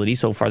the facility.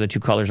 So far, the two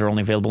colors are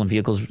only available in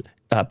vehicles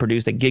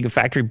produced at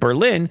Gigafactory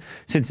Berlin,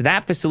 since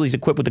that facility is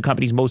equipped with the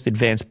company's most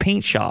advanced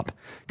paint shop.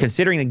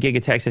 Considering that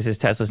Giga Texas is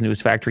Tesla's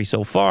newest factory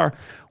so far,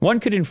 one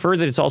could infer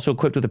that it's also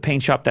equipped with a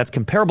paint shop that's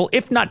comparable,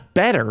 if not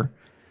better,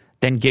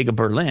 than Giga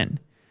Berlin.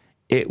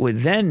 It would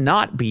then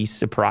not be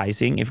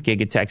surprising if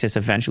Giga Texas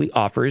eventually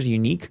offers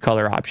unique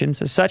color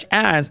options such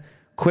as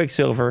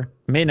Quicksilver,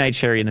 Midnight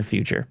Cherry in the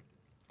future.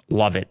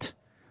 Love it.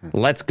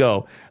 Let's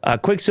go.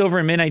 Quicksilver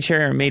and Midnight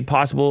Cherry are made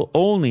possible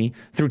only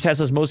through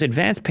Tesla's most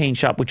advanced paint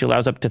shop, which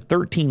allows up to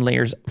 13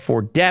 layers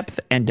for depth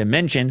and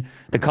dimension.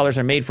 The colors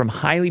are made from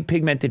highly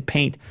pigmented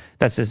paint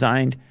that's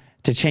designed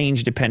to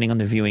change depending on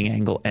the viewing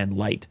angle and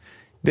light.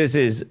 This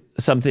is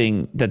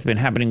something that's been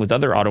happening with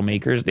other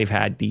automakers. They've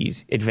had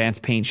these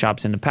advanced paint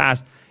shops in the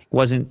past. It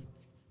wasn't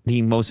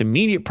the most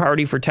immediate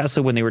priority for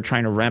Tesla when they were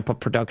trying to ramp up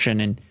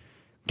production and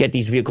get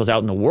these vehicles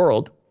out in the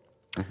world.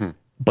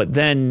 But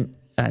then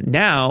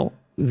now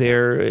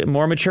they're a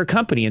more mature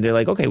company and they're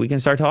like, okay, we can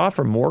start to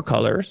offer more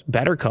colors,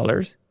 better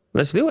colors.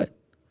 Let's do it.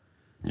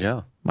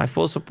 Yeah. My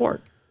full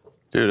support.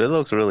 Dude, it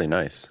looks really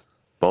nice.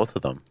 Both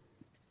of them.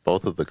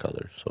 Both of the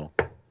colors. So,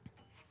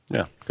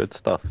 yeah, good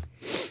stuff.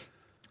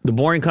 The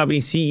Boring Company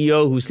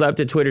CEO who slept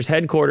at Twitter's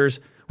headquarters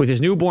with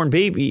his newborn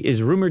baby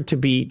is rumored to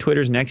be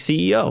Twitter's next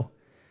CEO.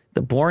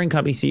 The Boring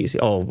Company CEO.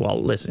 Oh,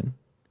 well, listen.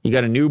 You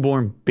got a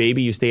newborn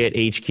baby, you stay at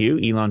HQ.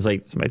 Elon's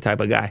like, it's my type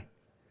of guy.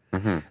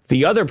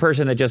 The other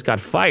person that just got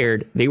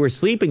fired, they were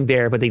sleeping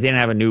there, but they didn't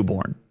have a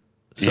newborn.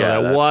 So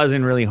that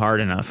wasn't really hard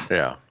enough.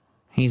 Yeah.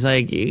 He's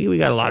like, we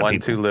got a lot of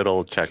people. 2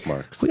 little check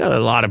marks. We got a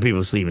lot of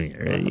people sleeping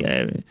here. You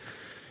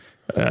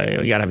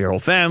got to have your whole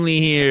family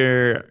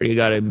here. You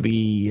got to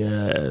be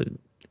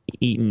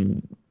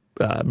eating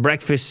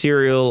breakfast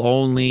cereal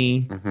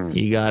only.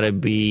 You got to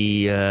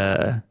be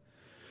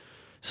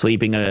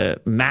sleeping a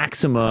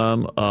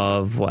maximum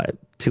of,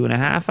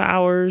 2.5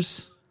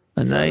 hours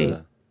a night?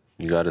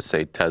 You got to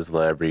say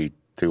Tesla every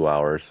 2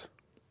 hours.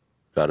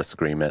 Got to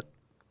scream it.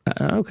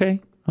 Okay.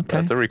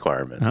 That's a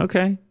requirement.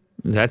 Okay.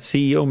 That's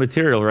CEO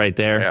material right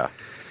there. Yeah.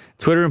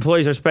 Twitter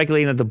employees are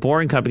speculating that the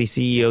Boring Company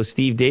CEO,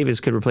 Steve Davis,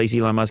 could replace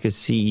Elon Musk as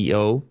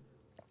CEO.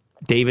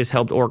 Davis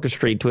helped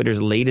orchestrate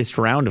Twitter's latest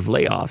round of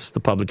layoffs, the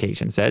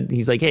publication said.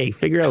 He's like, hey,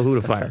 figure out who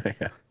to fire.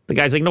 Yeah. The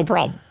guy's like, no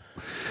problem.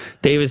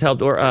 Davis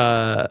helped,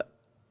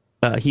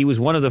 he was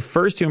one of the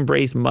first to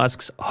embrace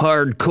Musk's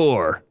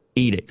hardcore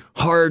edict.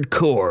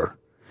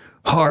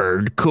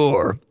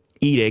 Hardcore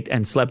edict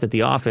and slept at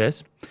the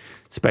office.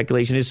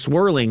 Speculation is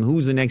swirling.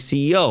 Who's the next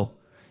CEO?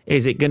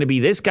 Is it going to be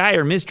this guy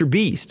or Mr.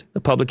 Beast? The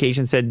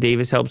publication said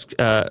Davis helps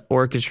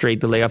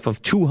orchestrate the layoff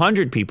of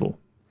 200 people.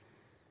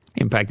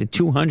 Impacted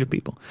 200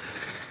 people.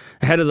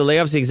 Ahead of the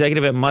layoffs, the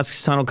executive at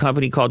Musk's tunnel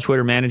company called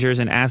Twitter managers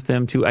and asked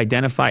them to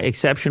identify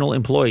exceptional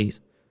employees.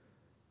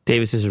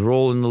 Davis's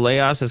role in the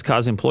layoffs has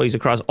caused employees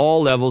across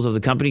all levels of the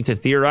company to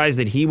theorize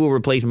that he will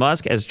replace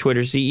Musk as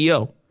Twitter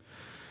CEO.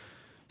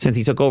 Since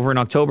he took over in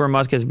October,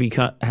 Musk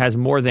has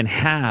more than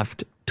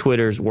halved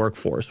Twitter's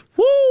workforce.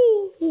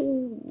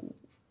 Woo!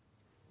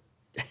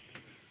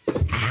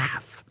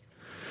 Half.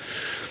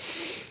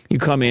 You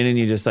come in and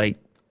you just like,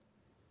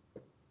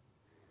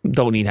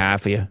 don't need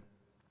half of you.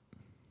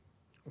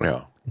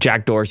 Yeah.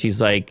 Jack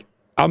Dorsey's like,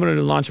 I'm going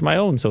to launch my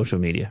own social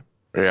media.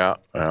 Yeah.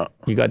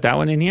 You got that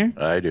one in here?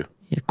 I do.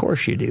 Yeah, of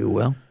course you do,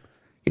 Will.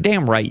 You're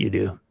damn right you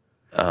do.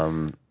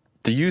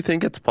 Do you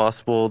think it's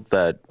possible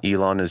that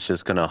Elon is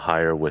just going to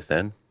hire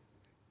within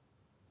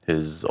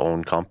his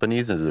own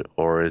companies,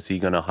 or is he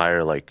going to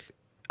hire like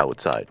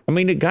outside? I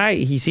mean, the guy,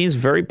 he seems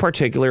very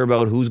particular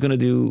about who's going to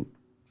do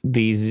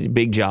these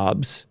big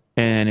jobs.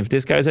 And if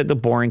this guy's at the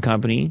Boring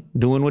Company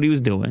doing what he was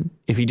doing,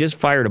 if he just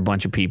fired a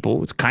bunch of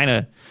people, it's kind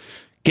of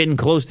getting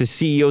close to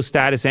CEO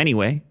status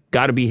anyway.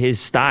 Got to be his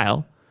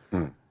style.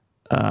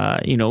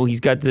 He's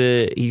got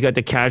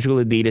the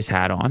casual Adidas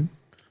hat on.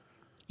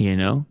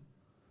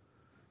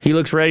 He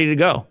looks ready to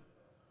go.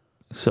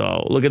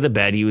 So look at the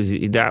bed.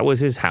 That was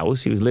his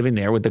house. He was living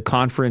there with the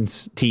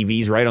conference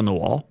TVs right on the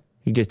wall.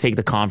 You just take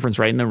the conference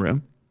right in the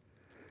room.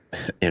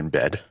 In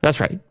bed. That's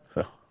right.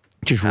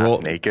 Just half roll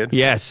naked.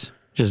 Yes.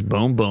 Just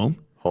boom, boom.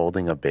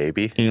 Holding a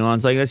baby.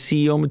 Elon's like, that's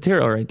CEO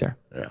material right there.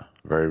 Yeah.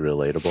 Very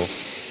relatable.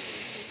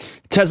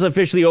 Tesla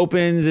officially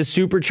opens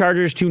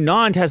superchargers to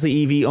non-Tesla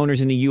EV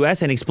owners in the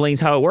U.S. and explains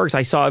how it works.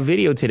 I saw a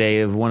video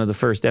today of one of the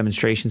first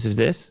demonstrations of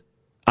this.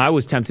 I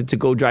was tempted to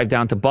go drive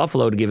down to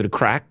Buffalo to give it a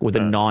crack with a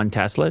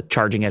non-Tesla,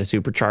 charging at a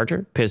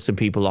supercharger, piss some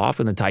people off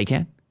in the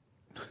Taycan.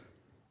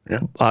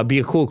 Yeah. Be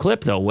a cool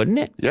clip, though, wouldn't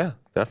it? Yeah,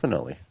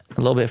 definitely.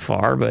 A little bit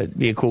far, but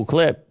be a cool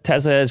clip.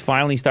 Tesla has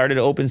finally started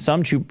to open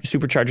some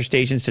supercharger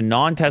stations to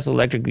non-Tesla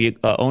electric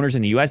owners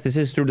in the U.S. This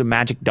is through the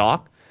Magic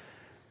Dock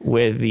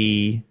with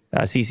the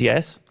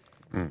CCS.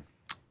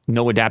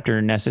 No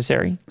adapter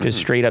necessary. Just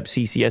straight up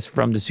CCS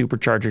from the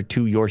supercharger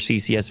to your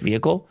CCS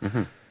vehicle.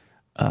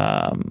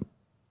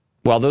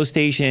 While those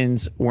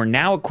stations were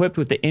now equipped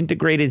with the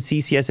integrated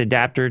CCS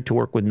adapter to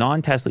work with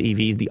non-Tesla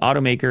EVs, the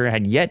automaker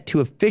had yet to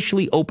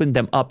officially open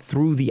them up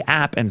through the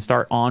app and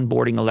start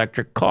onboarding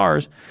electric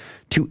cars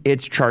to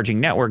its charging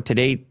network.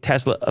 Today,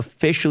 Tesla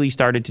officially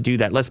started to do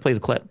that. Let's play the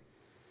clip.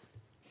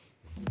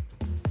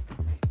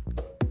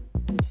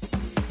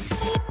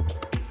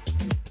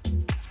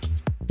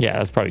 Yeah,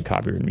 that's probably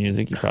copyrighted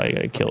music. You probably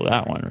got to kill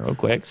that one real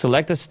quick.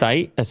 Select a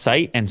site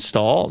and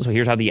stall. So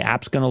here's how the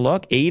app's going to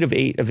look. 8 of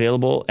 8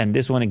 available. And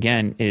this one,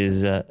 again,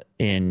 is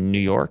in New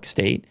York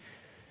State.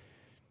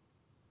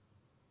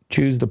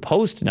 Choose the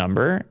post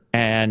number,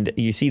 and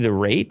you see the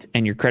rate,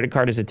 and your credit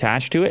card is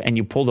attached to it, and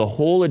you pull the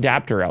whole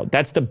adapter out.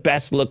 That's the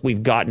best look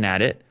we've gotten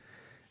at it.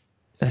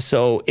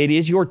 So it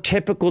is your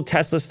typical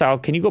Tesla style.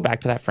 Can you go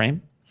back to that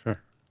frame? Sure.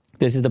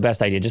 This is the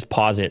best idea. Just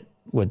pause it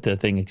with the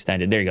thing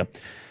extended. There you go.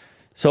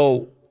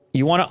 So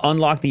you want to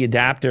unlock the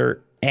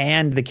adapter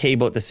and the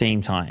cable at the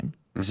same time.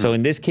 Mm-hmm. So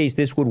in this case,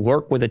 this would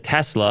work with a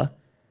Tesla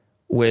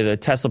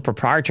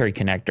proprietary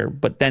connector,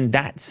 but then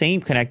that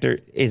same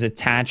connector is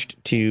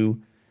attached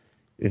to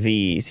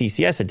the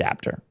CCS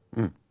adapter.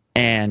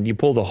 And you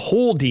pull the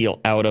whole deal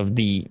out of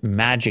the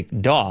Magic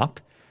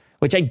Dock,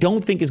 which I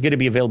don't think is going to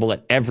be available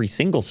at every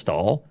single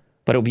stall,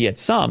 but it'll be at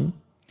some.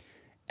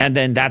 And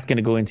then that's going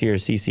to go into your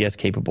CCS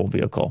capable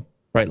vehicle,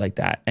 right like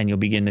that. And you'll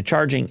begin the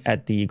charging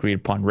at the agreed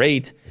upon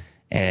rate,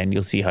 and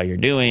you'll see how you're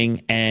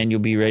doing, and you'll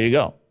be ready to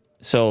go.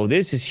 So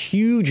this is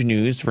huge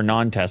news for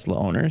non-Tesla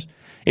owners.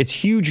 It's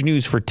huge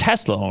news for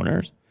Tesla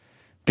owners,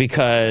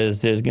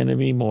 because there's going to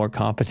be more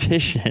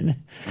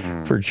competition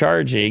for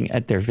charging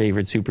at their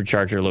favorite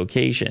supercharger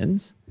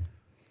locations.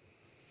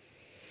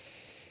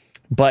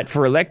 But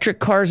for electric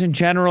cars in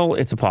general,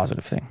 it's a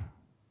positive thing.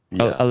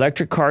 Yeah.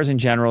 Electric cars in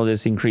general,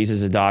 this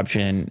increases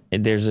adoption.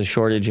 There's a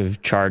shortage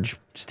of charge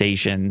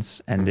stations,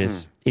 and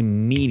this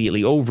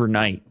immediately,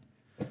 overnight,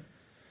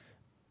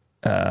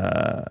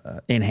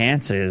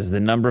 enhances the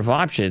number of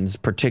options,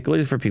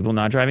 particularly for people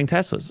not driving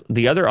Teslas.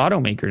 The other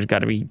automakers got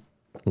to be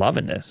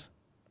loving this.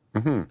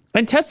 Mm-hmm.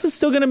 And Tesla's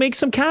still going to make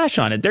some cash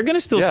on it. They're going to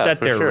still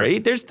set their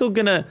rate. They're still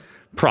going to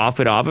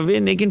profit off of it,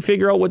 and they can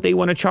figure out what they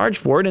want to charge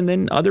for it, and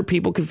then other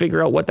people can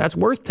figure out what that's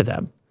worth to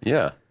them.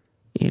 Yeah.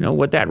 You know,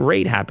 what that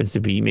rate happens to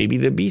be. Maybe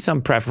there'd be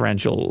some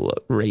preferential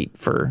rate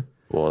for...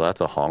 Well,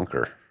 that's a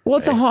honker. Well,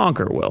 it's a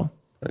honker, Will.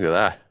 Look at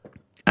that.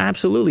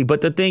 Absolutely.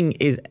 But the thing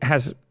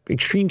has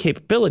extreme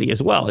capability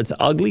as well. It's an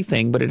ugly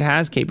thing, but it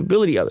has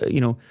capability.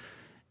 You know,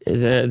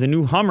 the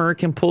new Hummer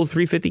can pull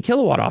 350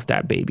 kilowatt off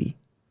that baby.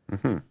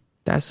 Mm-hmm.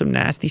 That's some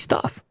nasty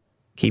stuff.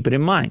 Keep it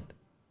in mind.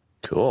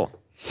 Cool.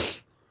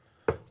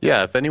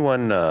 Yeah, if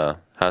anyone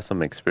has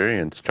some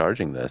experience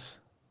charging this,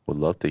 would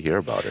love to hear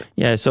about it.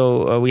 Yeah,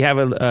 so we have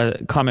a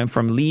comment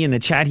from Lee in the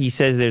chat. He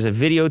says there's a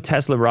video.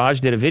 Tesla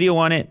Raj did a video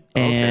on it,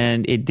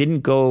 and it didn't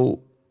go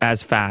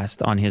as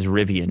fast on his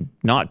Rivian.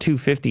 Not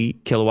 250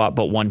 kilowatt,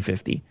 but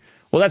 150.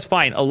 Well, that's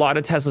fine. A lot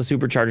of Tesla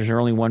superchargers are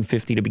only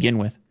 150 to begin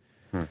with.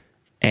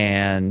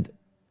 And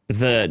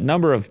the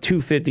number of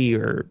 250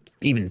 or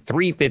even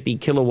 350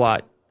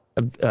 kilowatt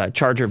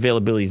charger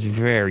availability is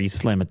very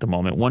slim at the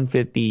moment.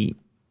 150,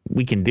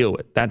 we can deal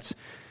with. That's,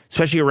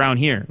 especially around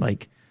here,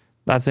 like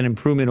that's an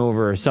improvement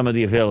over some of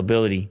the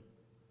availability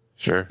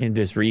in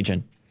this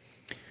region.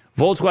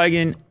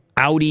 Volkswagen,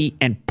 Audi,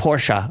 and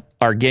Porsche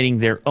are getting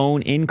their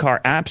own in-car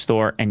app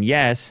store. And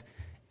yes,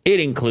 it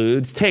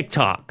includes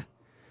TikTok.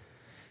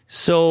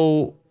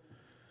 So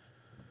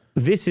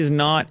this is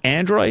not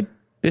Android,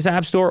 this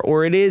app store,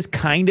 or it is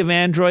kind of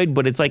Android,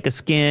 but it's like a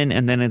skin,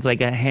 and then it's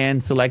like a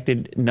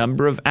hand-selected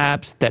number of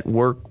apps that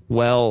work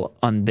well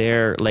on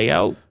their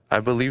layout. I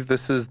believe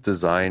this is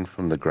designed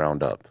from the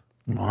ground up.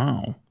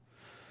 Wow.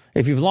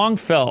 If you've long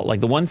felt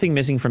like the one thing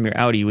missing from your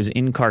Audi was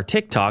in-car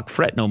TikTok,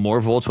 fret no more.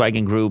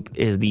 Volkswagen Group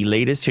is the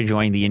latest to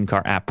join the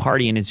in-car app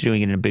party, and it's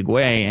doing it in a big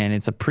way. And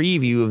it's a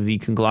preview of the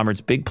conglomerate's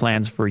big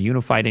plans for a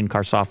unified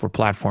in-car software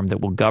platform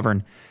that will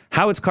govern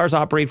how its cars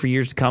operate for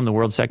years to come. The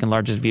world's second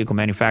largest vehicle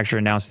manufacturer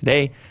announced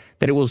today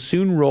that it will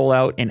soon roll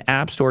out an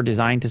app store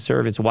designed to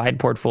serve its wide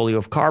portfolio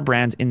of car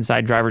brands.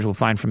 Inside, drivers will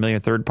find familiar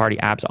third-party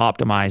apps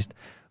optimized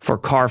for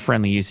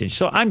car-friendly usage.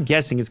 So I'm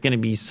guessing it's going to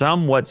be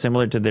somewhat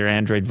similar to their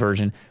Android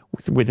version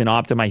with an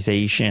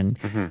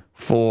optimization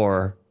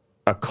for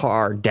a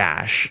car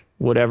dash,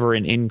 whatever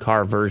an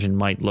in-car version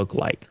might look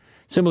like.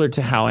 Similar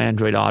to how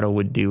Android Auto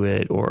would do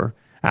it or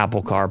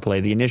Apple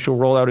CarPlay. The initial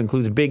rollout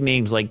includes big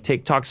names like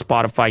TikTok,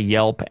 Spotify,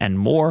 Yelp, and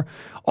more,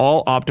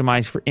 all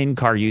optimized for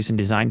in-car use and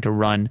designed to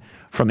run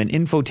from an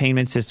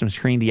infotainment system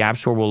screen. The App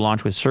Store will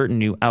launch with certain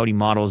new Audi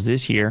models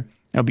this year.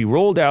 It'll be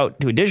rolled out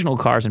to additional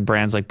cars and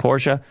brands like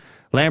Porsche,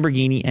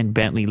 Lamborghini, and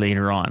Bentley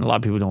later on. A lot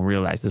of people don't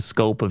realize the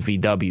scope of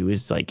VW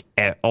is like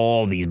at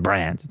all these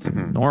brands. It's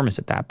enormous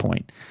at that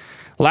point.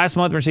 Last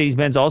month,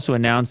 Mercedes-Benz also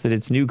announced that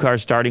its new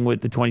cars starting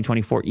with the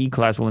 2024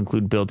 E-Class will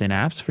include built-in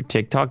apps for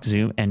TikTok,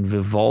 Zoom, and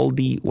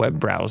Vivaldi web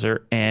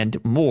browser,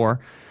 and more.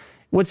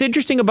 What's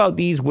interesting about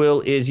these,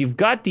 Will, is you've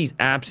got these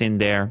apps in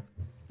there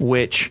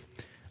which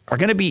are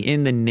going to be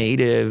in the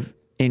native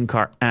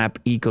in-car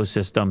app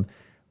ecosystem,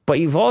 but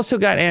you've also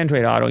got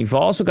Android Auto, you've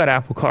also got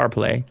Apple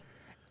CarPlay,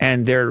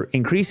 and they're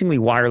increasingly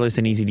wireless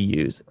and easy to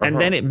use.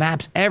 And then it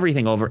maps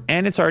everything over,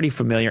 and it's already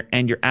familiar,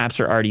 and your apps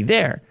are already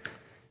there.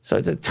 So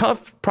it's a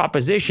tough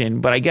proposition,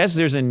 but I guess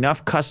there's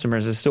enough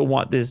customers that still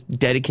want this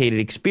dedicated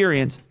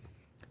experience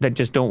that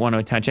just don't want to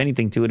attach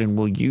anything to it and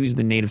will use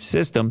the native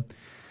system.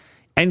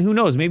 And who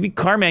knows, maybe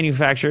car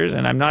manufacturers,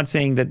 and I'm not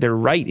saying that they're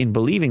right in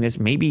believing this,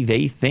 maybe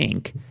they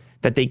think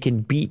that they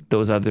can beat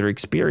those other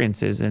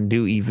experiences and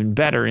do even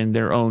better in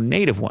their own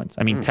native ones.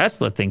 I mean,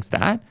 Tesla thinks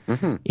that,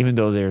 even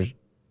though there's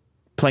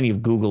plenty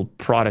of Google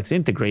products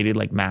integrated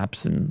like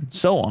Maps and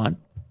so on.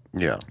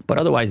 Yeah. But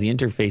otherwise, the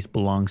interface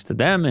belongs to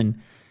them, and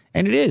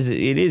it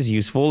is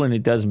useful, and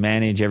it does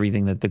manage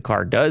everything that the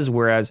car does,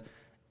 whereas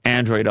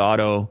Android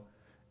Auto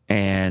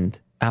and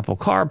Apple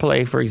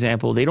CarPlay, for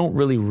example, they don't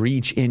really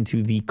reach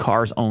into the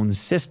car's own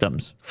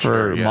systems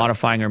for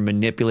modifying or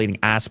manipulating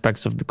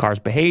aspects of the car's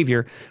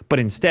behavior, but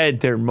instead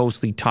they're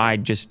mostly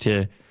tied just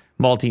to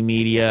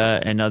multimedia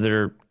and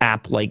other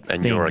app-like things.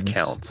 And your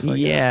accounts.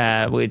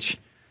 Which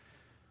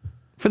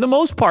for the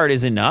most part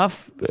is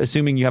enough,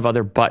 assuming you have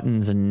other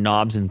buttons and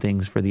knobs and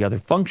things for the other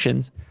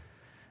functions.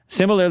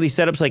 Similarly,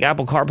 setups like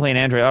Apple CarPlay and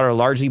Android Auto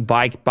largely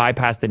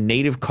bypass the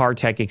native car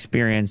tech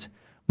experience,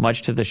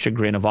 much to the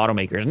chagrin of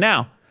automakers.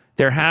 Now,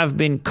 there have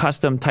been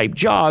custom type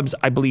jobs.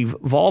 I believe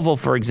Volvo,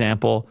 for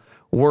example,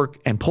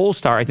 and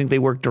Polestar, I think they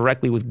work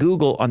directly with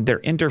Google on their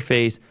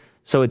interface.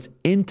 So it's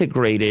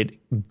integrated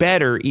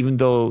better, even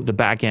though the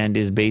back end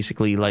is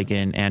basically like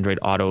an Android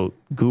Auto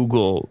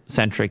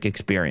Google-centric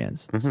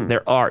experience. So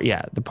there are,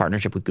 the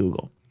partnership with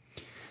Google.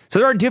 So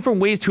there are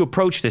different ways to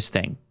approach this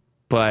thing,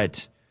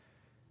 but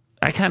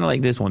I kind of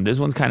like this one. This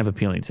one's kind of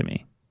appealing to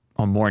me.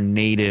 A more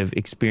native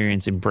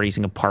experience,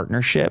 embracing a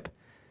partnership.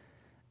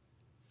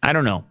 I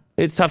don't know.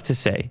 It's tough to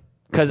say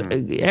because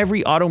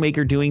every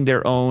automaker doing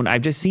their own,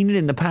 I've just seen it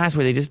in the past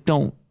where they just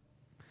don't,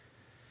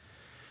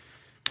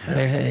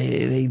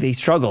 they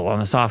struggle on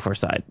the software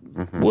side.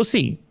 We'll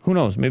see. Who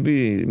knows?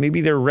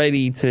 Maybe they're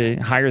ready to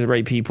hire the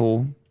right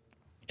people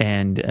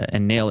and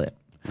nail it.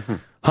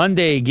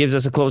 Hyundai gives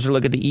us a closer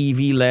look at the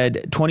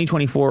EV-led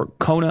 2024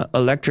 Kona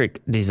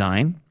electric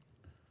design.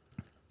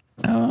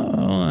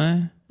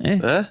 Oh,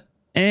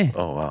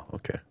 wow.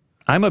 Okay.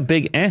 I'm a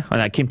big on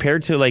that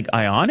compared to like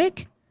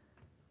Ioniq.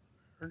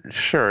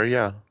 Sure,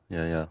 yeah.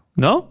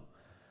 No?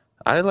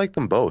 I like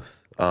them both.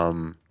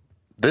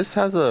 This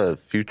has a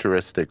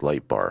futuristic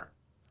light bar.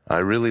 I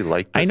really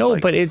like this. I know,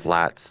 but it's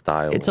flat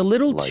style. It's a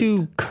little light.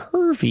 too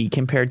curvy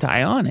compared to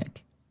Ioniq.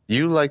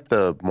 You like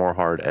the more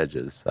hard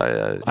edges.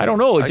 I don't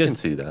know. I can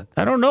see that.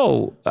 I don't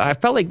know. I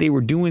felt like they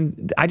were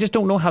doing. I just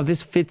don't know how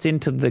this fits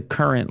into the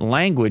current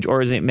language,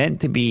 or is it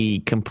meant to be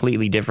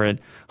completely different?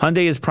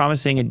 Hyundai is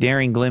promising a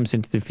daring glimpse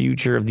into the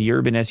future of the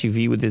urban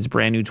SUV with its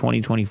brand new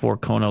 2024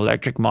 Kona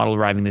electric model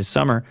arriving this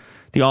summer.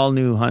 The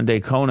all-new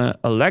Hyundai Kona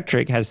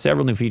Electric has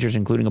several new features,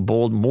 including a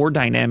bold, more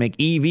dynamic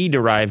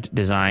EV-derived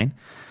design.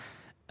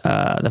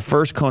 The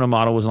first Kona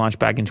model was launched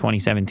back in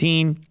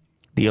 2017.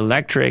 The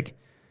electric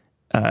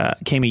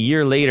came a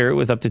year later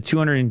with up to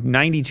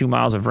 292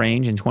 miles of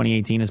range in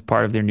 2018 as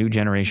part of their new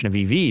generation of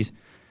EVs.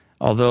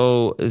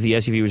 Although the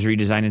SUV was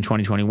redesigned in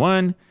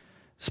 2021,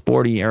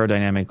 sporty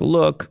aerodynamic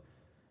look,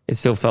 it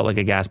still felt like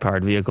a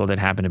gas-powered vehicle that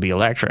happened to be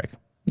electric.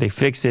 They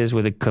fixed this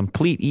with a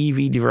complete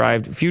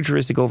EV-derived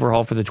futuristic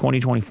overhaul for the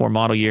 2024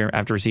 model year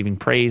after receiving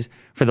praise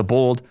for the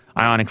bold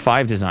Ioniq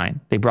 5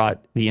 design. They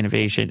brought the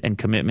innovation and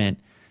commitment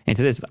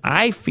into this.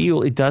 I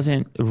feel it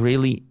doesn't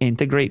really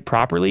integrate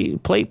properly.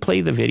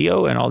 Play the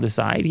video and I'll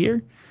decide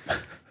here.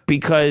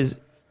 Because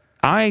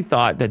I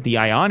thought that the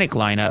Ioniq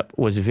lineup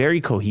was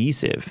very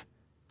cohesive.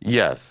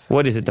 Yes.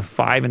 What is it, the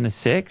 5 and the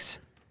 6?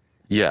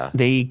 Yeah.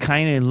 They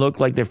kind of look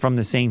like they're from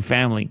the same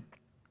family.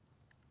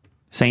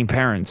 Same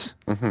parents.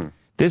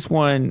 This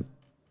one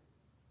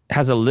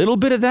has a little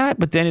bit of that,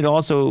 but then it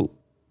also,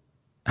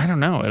 I don't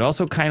know, it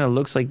also kind of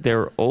looks like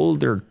they're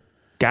older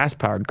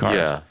gas-powered cars.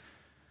 Yeah.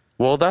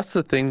 Well, that's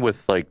the thing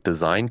with like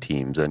design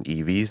teams and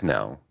EVs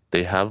now.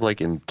 They have like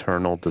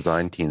internal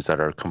design teams that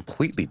are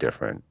completely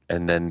different.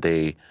 And then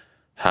they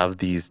have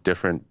these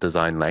different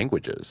design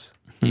languages,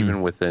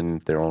 even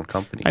within their own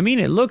company. I mean,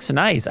 it looks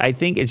nice. I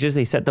think it's just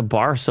they set the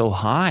bar so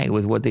high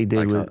with what they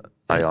did with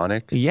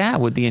Ioniq? Yeah,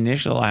 with the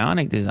initial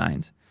Ioniq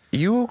designs.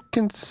 You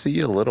can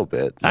see a little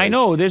bit. I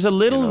know. There's a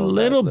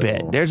little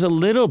bit. There's a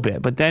little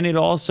bit. But then it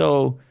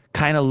also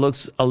kind of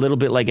looks a little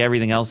bit like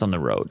everything else on the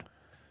road.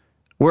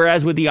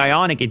 Whereas with the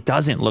Ioniq, it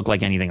doesn't look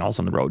like anything else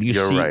on the road.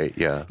 You're right,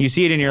 yeah. You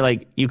see it and you're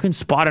like, you can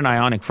spot an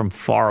Ioniq from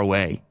far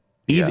away.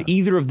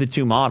 Either of the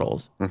two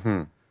models.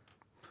 I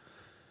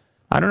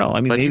don't know. I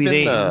mean, maybe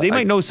they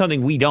might know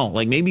something we don't.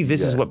 Like maybe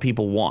this is what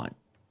people want.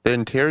 The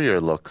interior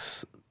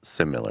looks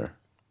similar.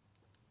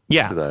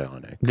 Yeah, to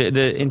the Ioniq.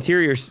 The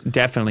interior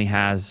definitely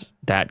has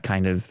that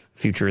kind of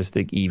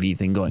futuristic EV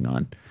thing going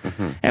on.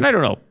 And I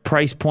don't know,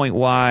 price point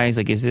wise,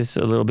 like is this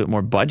a little bit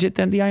more budget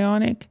than the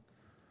Ioniq?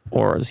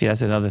 Or see,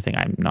 that's another thing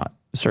I'm not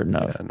certain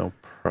of. Yeah, no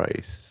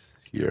price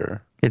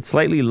here. It's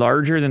slightly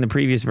larger than the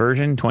previous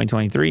version,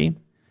 2023.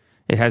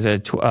 It has a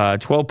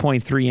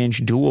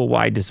 12.3-inch dual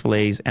wide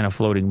displays and a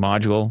floating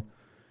module.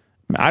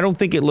 I don't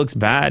think it looks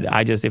bad.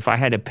 If I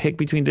had to pick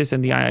between this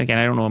and the Ioniq, and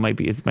I don't know,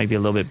 it might be a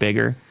little bit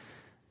bigger.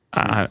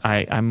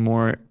 I'm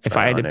more, if Ioniq.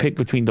 I had to pick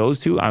between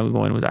those two, I would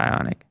go in with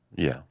Ioniq.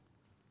 Yeah.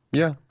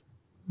 Yeah.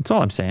 That's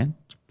all I'm saying.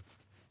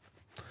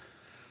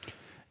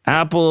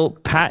 Apple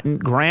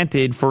patent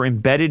granted for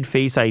embedded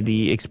Face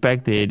ID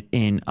expected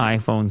in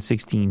iPhone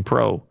 16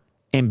 Pro.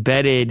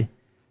 Embedded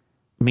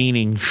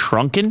meaning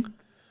shrunken?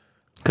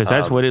 Because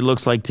that's what it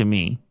looks like to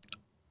me.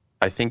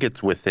 I think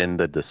it's within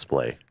the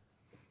display.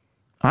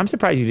 I'm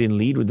surprised you didn't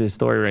lead with this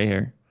story right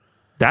here.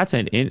 That's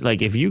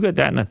like if you got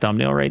that in the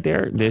thumbnail right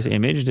there, this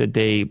image that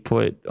they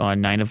put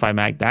on 9 to 5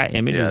 Mac, that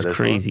image is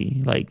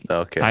crazy. One? Like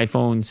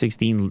iPhone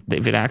 16,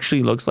 if it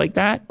actually looks like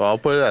that. Well, I'll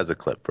put it as a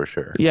clip for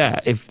sure. Yeah,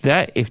 if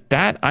that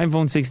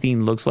iPhone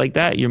 16 looks like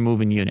that, you're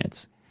moving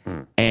units.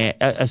 And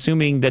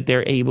assuming that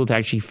they're able to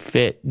actually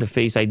fit the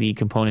Face ID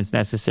components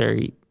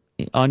necessary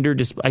under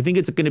display. I think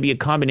it's going to be a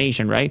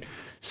combination, right?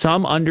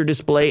 Some under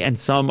display and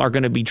some are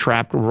going to be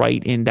trapped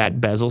right in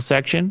that bezel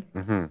section.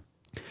 Mm-hmm.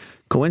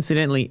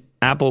 Coincidentally,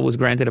 Apple was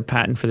granted a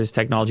patent for this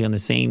technology on the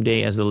same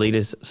day as the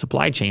latest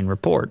supply chain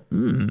report.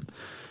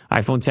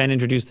 iPhone 10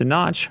 introduced the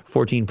notch.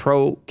 14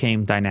 Pro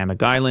came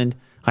Dynamic Island.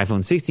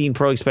 iPhone 16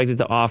 Pro expected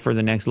to offer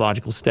the next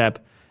logical step,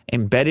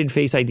 embedded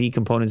Face ID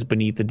components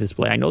beneath the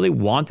display. I know they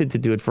wanted to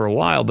do it for a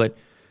while, but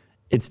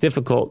it's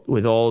difficult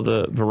with all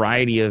the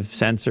variety of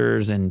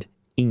sensors and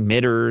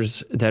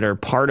emitters that are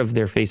part of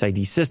their Face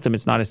ID system.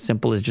 It's not as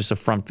simple as just a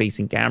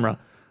front-facing camera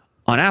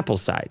on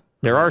Apple's side.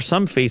 There are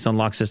some face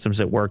unlock systems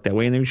that work that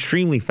way, and they're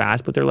extremely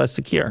fast, but they're less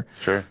secure.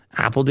 Sure.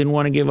 Apple didn't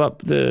want to give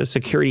up the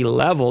security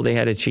level they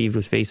had achieved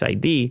with Face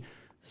ID,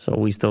 so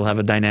we still have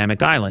a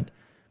dynamic island.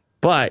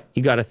 But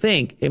you got to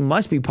think, it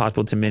must be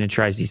possible to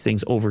miniaturize these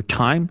things over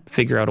time,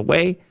 figure out a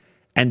way,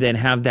 and then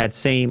have that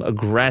same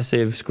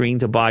aggressive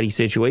screen-to-body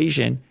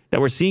situation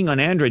that we're seeing on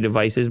Android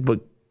devices,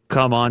 but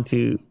come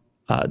onto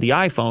the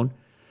iPhone.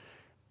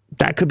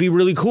 That could be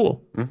really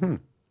cool. Mm-hmm.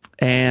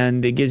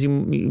 And it gives you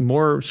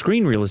more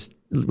screen real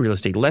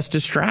estate, less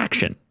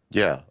distraction.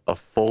 Yeah, a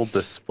full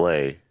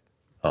display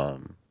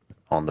on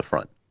the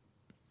front.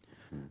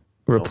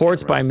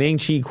 Reports by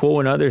Ming-Chi Kuo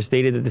and others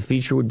stated that the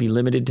feature would be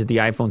limited to the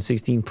iPhone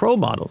 16 Pro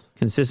models,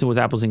 consistent with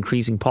Apple's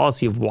increasing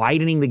policy of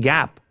widening the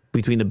gap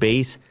between the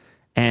base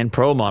and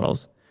Pro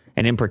models,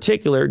 and in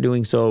particular,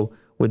 doing so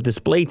with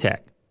display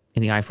tech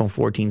in the iPhone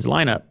 14's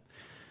lineup.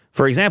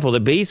 For example,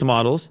 the base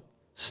models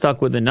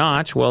stuck with the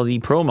notch, while the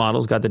Pro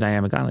models got the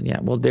dynamic island. Yeah,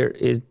 well,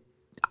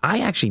 I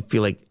actually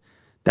feel like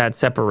that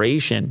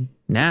separation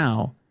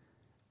now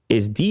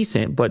is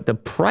decent, but the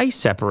price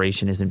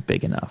separation isn't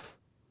big enough,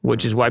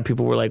 which is why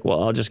people were like,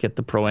 well, I'll just get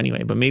the Pro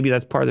anyway. But maybe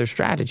that's part of their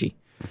strategy.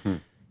 Mm-hmm.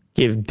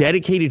 Give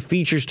dedicated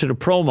features to the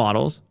Pro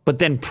models, but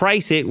then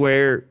price it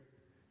where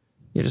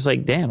you're just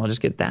like, damn, I'll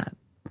just get that.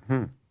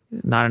 Mm-hmm.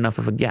 Not enough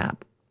of a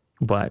gap.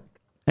 But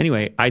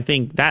anyway, I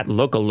think that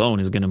look alone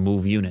is going to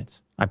move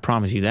units. I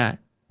promise you that.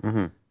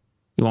 Mm-hmm.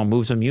 You want to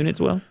move some units,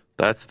 Will?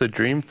 That's the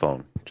dream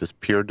phone. Just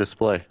pure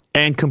display.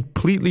 And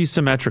completely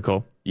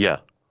symmetrical. Yeah.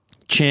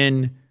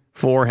 Chin,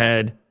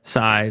 forehead,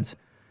 sides.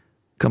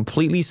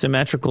 Completely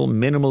symmetrical,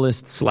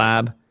 minimalist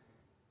slab.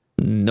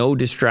 No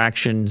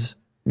distractions,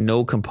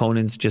 no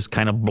components, just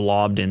kind of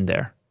blobbed in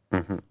there.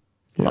 Mm-hmm.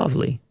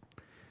 Lovely.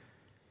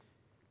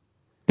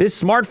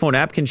 This smartphone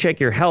app can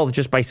check your health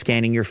just by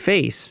scanning your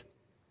face.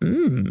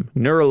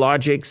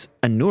 Neurologic's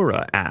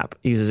Anura app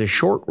uses a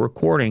short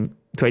recording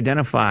to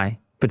identify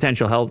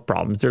potential health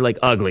problems. They're like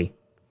ugly.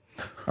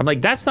 I'm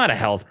like, that's not a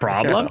health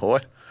problem. Yeah,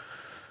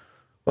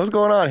 what's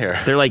going on here?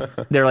 They're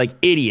like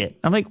idiot.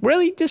 I'm like,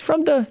 really? Just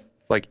from the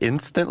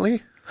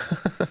instantly?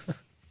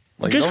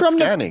 Like just no from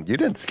scanning. You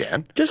didn't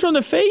scan. Just from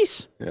the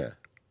face? Yeah.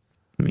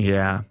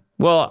 Yeah.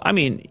 Well, I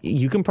mean,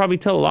 you can probably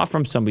tell a lot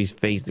from somebody's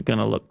face. They're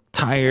gonna look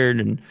tired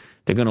and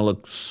they're gonna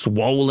look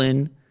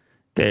swollen.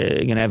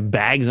 They're gonna have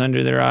bags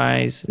under their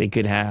eyes. They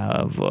could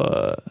have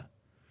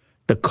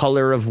the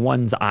color of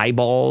one's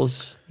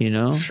eyeballs, you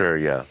know? Sure,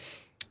 yeah.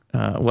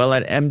 Well,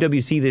 at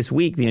MWC this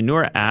week, the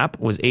Anura app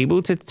was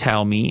able to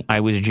tell me I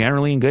was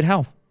generally in good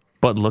health,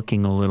 but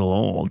looking a little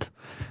old.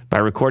 By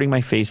recording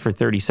my face for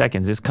 30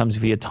 seconds, this comes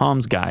via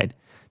Tom's Guide.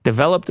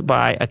 Developed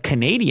by a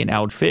Canadian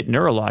outfit,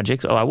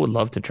 Neurologics. Oh, I would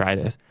love to try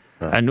this.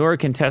 Right. Anura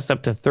can test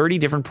up to 30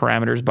 different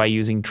parameters by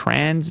using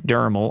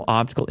transdermal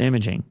optical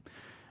imaging.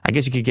 I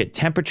guess you could get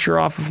temperature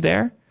off of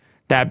there.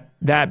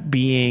 That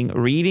being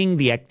reading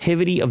the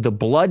activity of the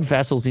blood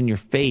vessels in your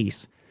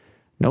face.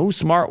 No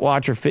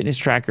smartwatch or fitness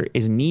tracker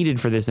is needed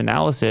for this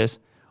analysis.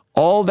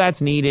 All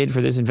that's needed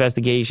for this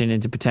investigation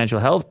into potential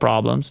health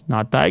problems,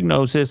 not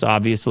diagnosis,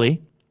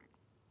 obviously,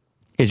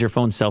 is your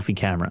phone's selfie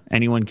camera.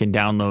 Anyone can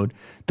download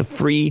the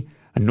free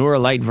Anura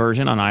Lite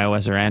version on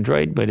iOS or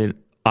Android, but it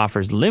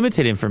offers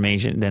limited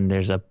information. Then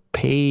there's a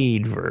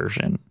paid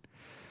version,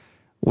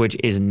 which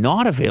is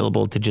not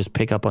available to just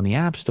pick up on the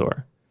App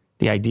Store.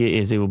 The idea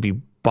is it will be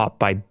bought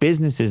by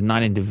businesses,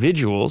 not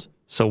individuals.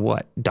 So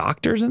what?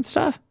 Doctors and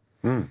stuff?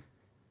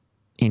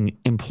 In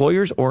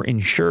employers or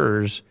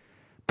insurers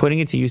putting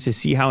it to use to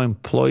see how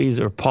employees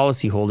or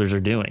policyholders are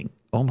doing.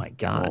 Oh, my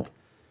God.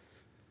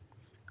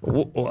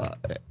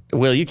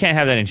 Will, you can't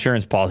have that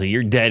insurance policy.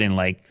 You're dead in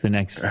like the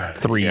next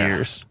 3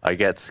 years. I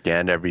get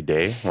scanned every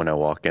day when I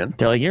walk in.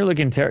 They're like, you're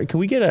looking terrible. Can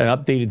we get an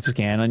updated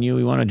scan on you?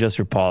 We want to adjust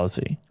your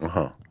policy.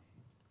 Uh-huh.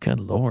 Good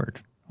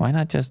Lord. Why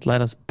not just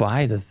let us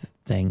buy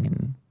thing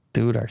and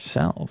do it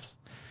ourselves.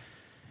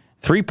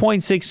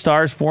 3.6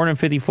 stars,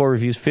 454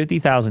 reviews,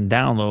 50,000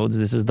 downloads.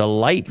 This is the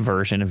light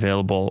version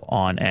available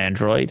on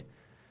Android.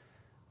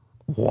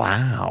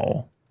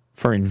 Wow.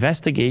 For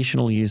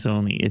investigational use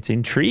only. It's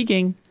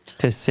intriguing,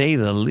 to say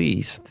the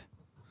least.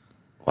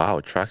 Wow,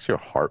 it tracks your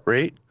heart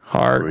rate?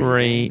 Heart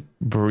rate,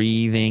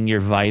 breathing, your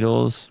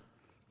vitals,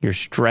 your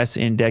stress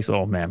index.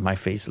 Oh, man, my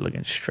face is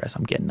looking stressed.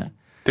 I'm getting a...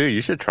 Dude,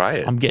 you should try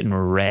it. I'm getting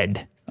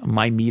red.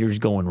 My meter's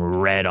going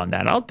red on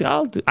that.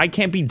 I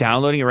can't be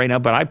downloading it right now,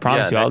 but I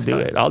promise you I'll do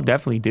it. I'll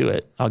definitely do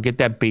it. I'll get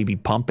that baby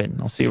pumping.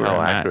 I'll see where I'm at.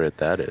 How accurate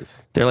that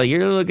is. They're like,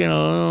 you're looking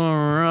a little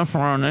rough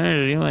on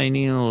it. You might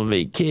need a little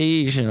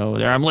vacation over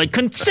there. I'm like,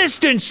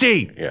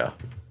 consistency. Yeah.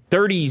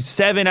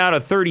 37 out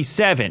of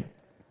 37.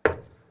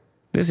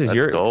 This is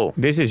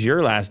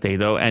your last day,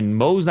 though, and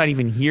Mo's not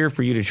even here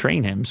for you to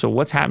train him. So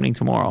what's happening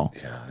tomorrow?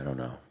 Yeah, I don't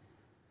know.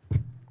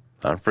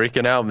 I'm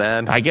freaking out,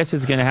 man. I guess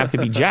it's going to have to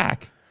be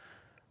Jack.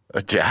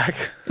 A Jack?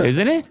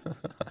 Isn't it?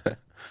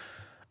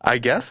 I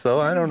guess so.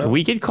 I don't know.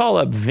 We could call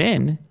up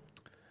Vin.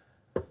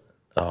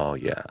 Oh,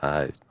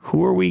 yeah.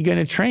 Who are we going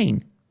to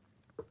train?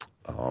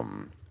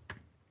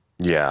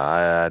 Yeah,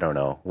 I don't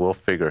know. We'll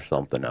figure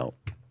something out.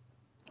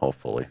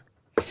 Hopefully.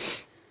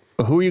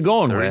 Who are you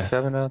going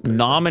 37 with? out there.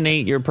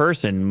 Nominate your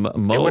person.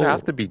 Mo. It would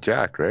have to be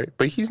Jack, right?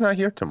 But he's not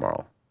here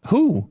tomorrow.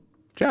 Who?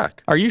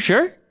 Jack. Are you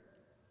sure?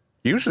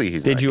 Usually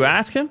he's Did not you here.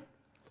 ask him?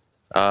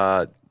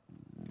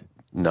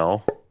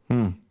 No.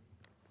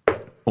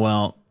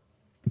 Well,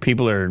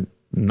 people are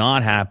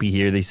not happy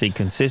here. They say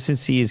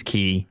consistency is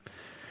key.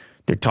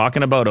 They're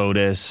talking about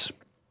Otis.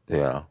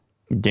 Yeah.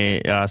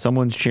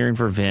 Someone's cheering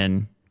for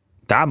Vin.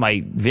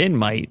 Vin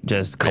might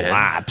just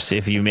collapse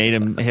if you made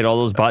him hit all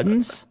those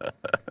buttons.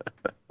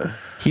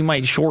 He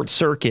might short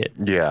circuit.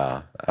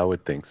 Yeah, I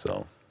would think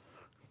so.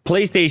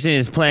 PlayStation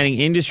is planning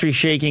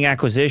industry-shaking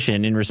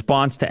acquisition in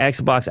response to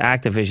Xbox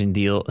Activision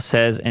deal,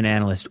 says an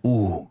analyst.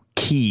 Ooh,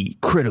 key,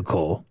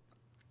 critical.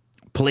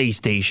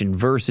 PlayStation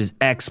versus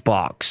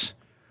Xbox.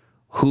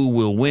 Who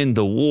will win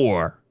the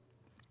war?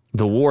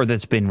 The war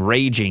that's been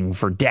raging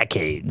for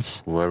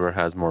decades. Whoever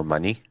has more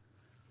money.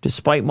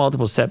 Despite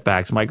multiple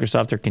setbacks,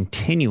 Microsoft are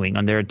continuing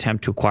on their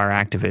attempt to acquire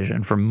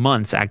Activision. For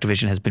months,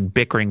 Activision has been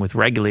bickering with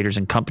regulators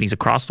and companies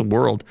across the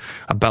world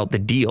about the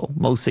deal,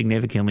 most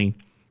significantly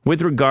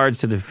with regards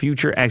to the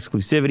future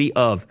exclusivity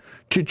of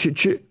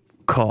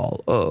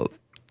Call of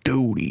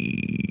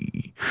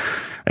Duty.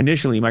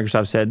 Initially,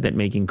 Microsoft said that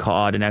making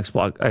COD an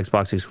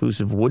Xbox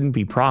exclusive wouldn't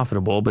be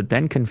profitable, but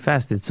then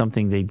confessed it's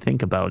something they'd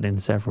think about in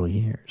several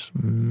years.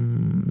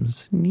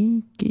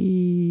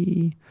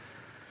 Sneaky.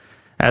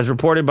 As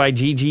reported by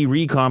GG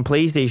Recon,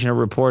 PlayStation are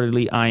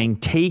reportedly eyeing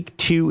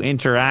Take-Two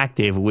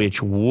Interactive,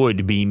 which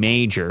would be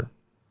major.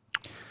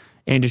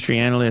 Industry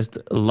analyst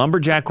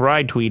Lumberjack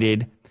Ride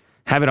tweeted,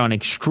 have it on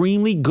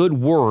extremely good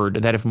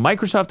word that if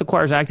Microsoft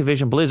acquires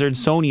Activision Blizzard,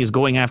 Sony is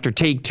going after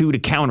Take-Two to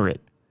counter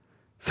it.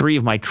 3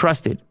 of my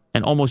trusted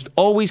and almost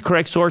always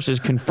correct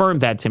sources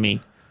confirmed that to me.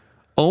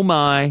 Oh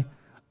my,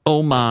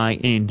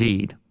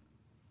 indeed.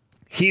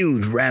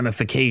 Huge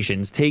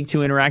ramifications. Take-Two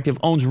Interactive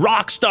owns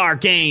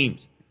Rockstar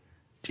Games.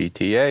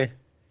 GTA.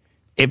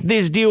 If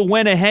this deal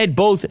went ahead,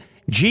 both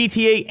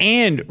GTA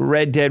and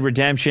Red Dead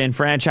Redemption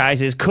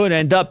franchises could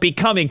end up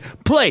becoming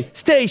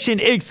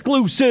PlayStation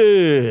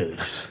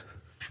exclusives.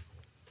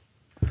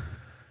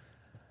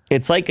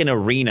 It's like an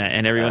arena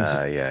and everyone's...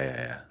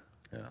 Yeah.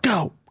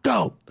 Go.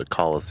 The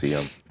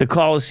Coliseum. The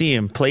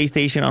Coliseum.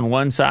 PlayStation on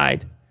one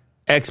side,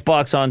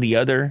 Xbox on the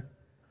other.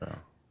 Oh.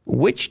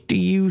 Which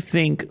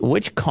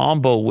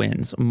combo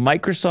wins?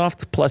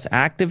 Microsoft plus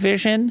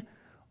Activision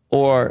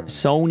or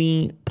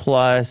Sony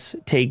plus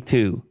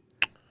Take-Two?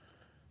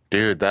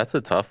 Dude, that's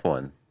a tough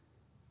one.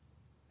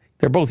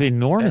 They're both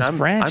enormous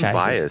franchises. I'm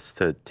biased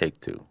to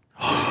Take-Two.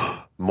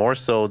 More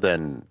so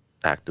than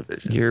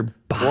Activision. You're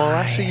biased. Well,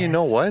 actually, you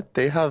know what?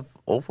 They have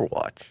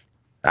Overwatch.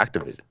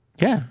 Activision.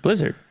 Yeah,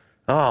 Blizzard.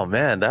 Oh,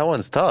 man, that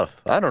one's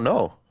tough. I don't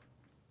know.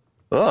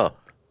 Oh.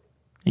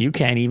 You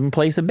can't even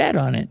place a bet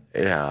on it.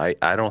 Yeah,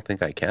 I don't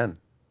think I can.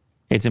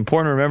 It's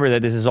important to remember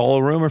that this is all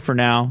a rumor for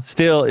now.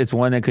 Still, it's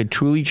one that could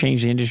truly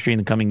change the industry in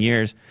the coming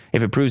years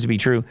if it proves to be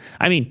true.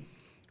 I mean,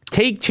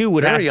 Take-Two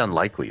would Very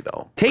unlikely,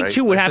 though.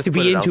 Take-Two would have to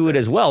be into it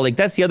as well. Like,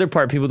 that's the other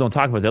part people don't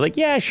talk about. They're like,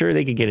 yeah, sure,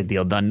 they could get a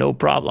deal done. No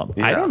problem.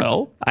 Yeah. I don't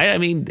know. I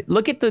mean,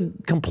 look at the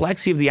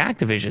complexity of the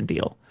Activision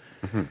deal.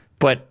 Mm-hmm.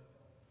 But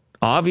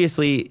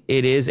obviously,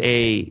 it is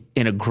an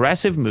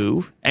aggressive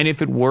move. And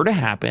if it were to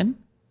happen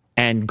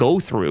and go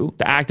through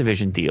the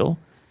Activision deal,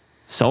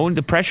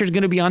 the pressure is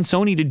going to be on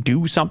Sony to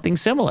do something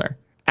similar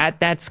at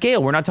that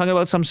scale. We're not talking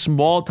about some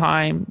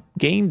small-time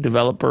game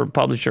developer,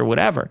 publisher,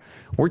 whatever.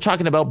 We're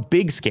talking about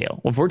big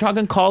scale. If we're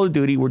talking Call of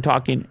Duty, we're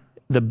talking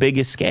the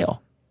biggest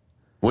scale.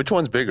 Which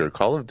one's bigger,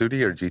 Call of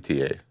Duty or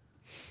GTA?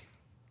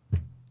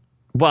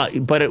 Well,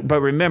 but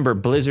remember,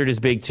 Blizzard is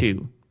big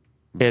too.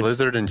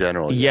 Blizzard in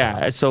general.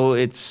 Yeah, so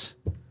it's...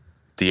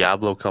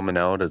 Diablo coming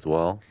out as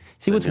well.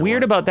 See, what's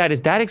weird about that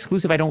is that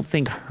exclusive I don't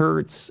think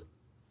hurts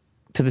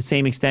to the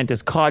same extent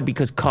as COD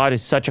because COD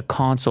is such a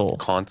console.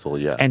 Console,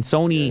 yeah. And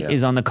Sony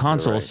is on the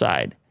console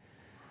side.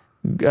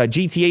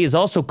 GTA is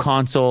also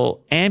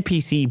console and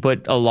PC,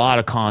 but a lot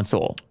of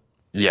console.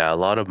 Yeah, a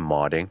lot of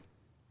modding.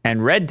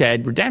 And Red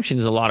Dead Redemption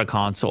is a lot of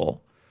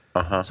console.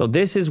 So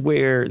this is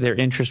where their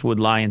interest would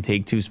lie in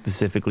Take-Two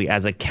specifically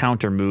as a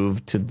counter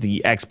move to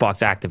the Xbox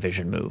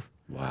Activision move.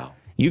 Wow.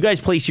 You guys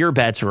place your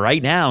bets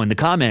right now in the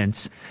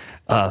comments.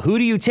 Who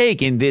do you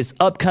take in this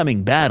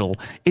upcoming battle?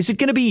 Is it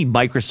going to be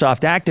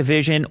Microsoft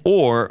Activision,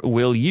 or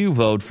will you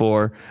vote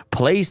for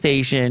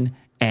PlayStation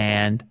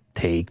and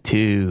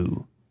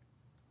Take-Two?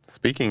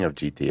 Speaking of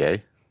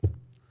GTA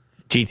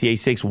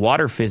 6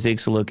 water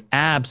physics look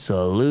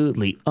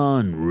absolutely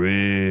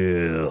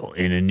unreal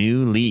in a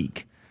new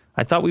leak.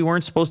 I thought we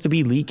weren't supposed to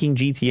be leaking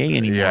GTA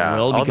anymore. Yeah,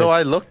 Will, although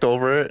I looked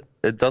over it,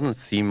 it doesn't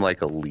seem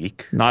like a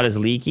leak. not as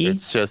leaky.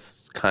 It's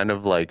just kind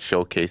of like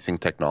showcasing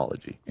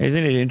technology.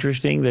 Isn't it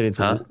interesting that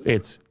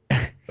it's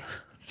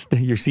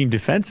you seem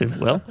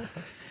defensive, Will.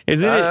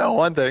 Isn't it?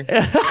 One thing.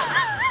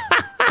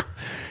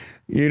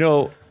 You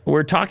know,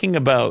 we're talking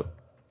about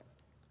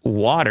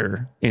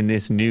water in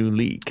this new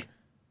leak.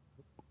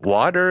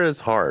 Water is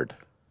hard.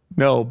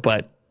 No,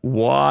 but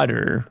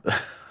water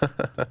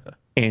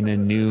in a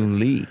new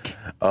leak.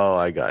 Oh,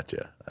 I got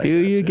you. Do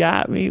you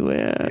got me, Will?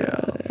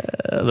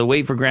 Yeah. The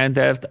wait for Grand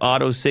Theft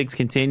Auto 6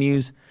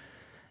 continues,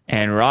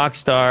 and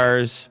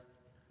Rockstar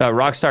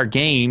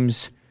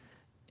Games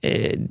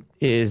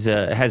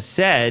has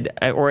said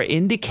or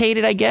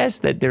indicated, I guess,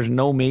 that there's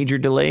no major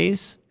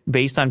delays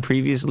based on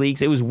previous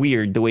leaks. It was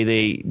weird the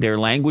way their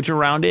language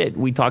around it.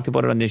 We talked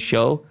about it on this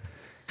show,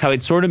 how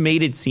it sort of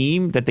made it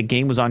seem that the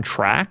game was on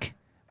track.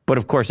 But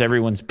of course,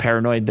 everyone's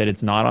paranoid that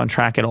it's not on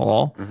track at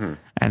all,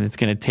 and it's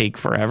going to take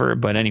forever.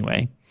 But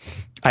anyway,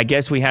 I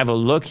guess we have a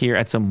look here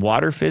at some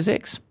water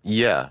physics.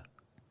 Yeah.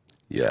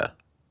 Yeah.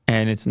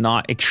 And it's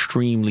not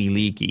extremely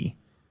leaky.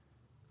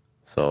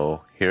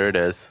 So here it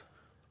is.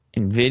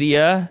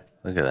 NVIDIA.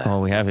 Look at that.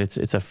 Oh, we have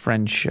it's a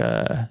French.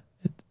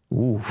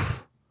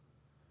 Oof.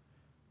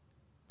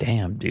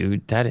 Damn,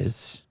 dude, that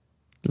is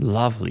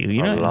lovely.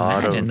 You know,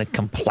 imagine the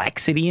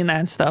complexity in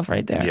that stuff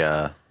right there.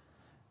 Yeah.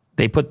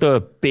 They put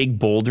the big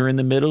boulder in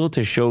the middle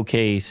to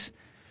showcase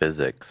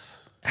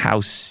physics, how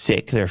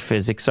sick their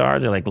physics are.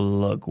 They're like,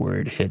 look where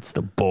it hits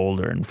the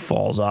boulder and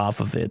falls off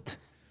of it.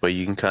 But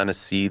you can kind of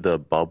see the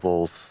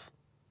bubbles.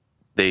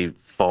 They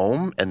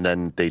foam and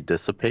then they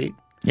dissipate.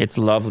 It's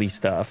lovely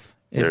stuff.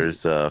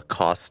 There's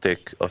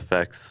caustic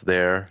effects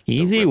there.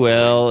 Easy,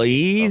 Will.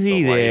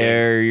 Easy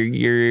there.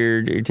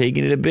 You're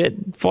taking it a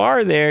bit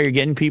far there. You're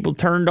getting people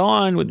turned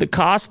on with the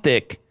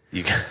caustic.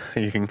 You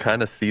can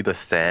kind of see the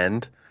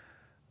sand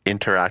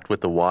interact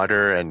with the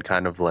water and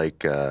kind of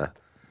like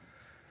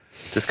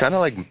just kind of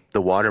like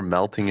the water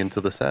melting into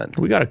the sand.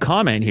 We got a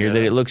comment here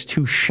that it looks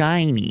too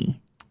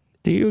shiny.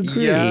 Do you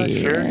agree? Yeah,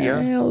 sure,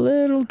 yeah. A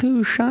little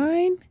too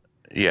shine?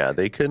 Yeah,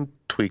 they can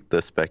tweak the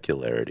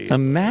specularity.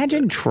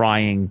 Imagine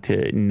trying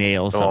to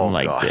nail something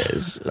like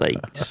this.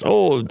 Like, just, a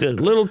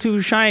little too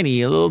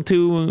shiny, a little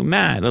too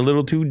matte, a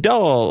little too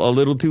dull, a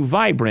little too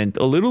vibrant,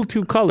 a little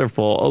too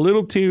colorful, a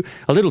little too.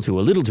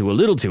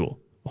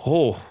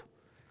 Oh.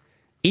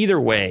 Either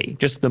way,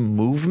 just the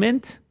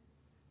movement,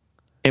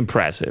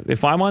 impressive.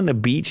 If I'm on the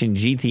beach in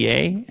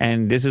GTA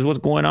and this is what's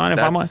going on,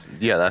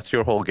 that's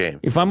your whole game.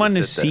 If I'm on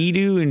the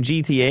Sea-Doo in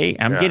GTA,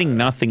 I'm getting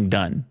nothing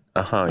done.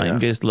 I'm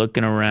just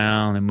looking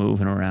around and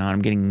moving around.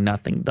 I'm getting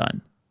nothing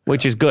done,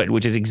 which is good,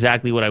 which is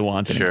exactly what I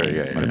want in a game.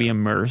 I'm going to be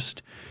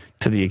immersed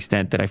to the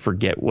extent that I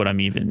forget what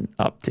I'm even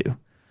up to.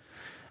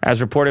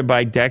 As reported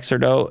by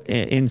Dexerto,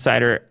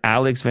 insider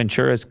Alex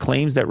Venturas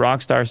claims that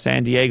Rockstar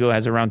San Diego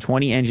has around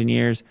 20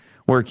 engineers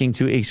working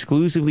to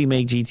exclusively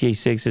make GTA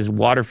 6's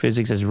water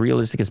physics as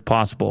realistic as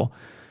possible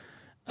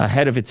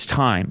ahead of its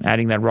time,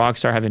 adding that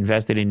Rockstar have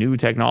invested in new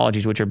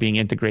technologies which are being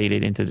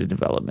integrated into the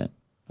development.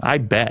 I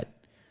bet.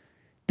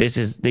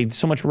 There's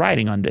so much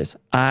writing on this.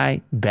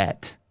 I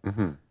bet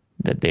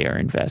that they are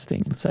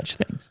investing in such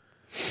things.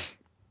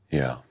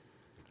 Yeah.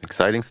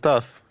 Exciting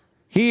stuff.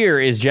 Here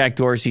is Jack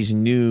Dorsey's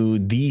new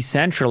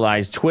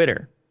decentralized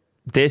Twitter.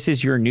 This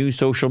is your new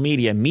social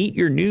media. Meet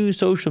your new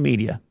social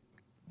media.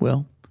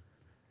 Well,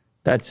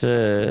 that's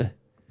your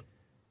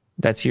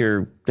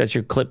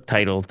clip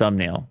title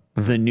thumbnail.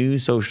 The new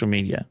social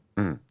media.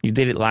 You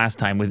did it last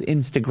time with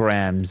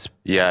Instagram's.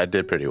 Yeah, I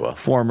did pretty well.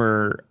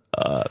 Former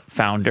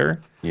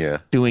founder. Yeah.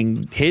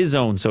 Doing his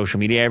own social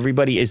media.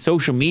 Everybody is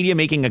social media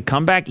making a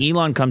comeback.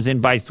 Elon comes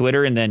in, buys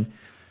Twitter, and then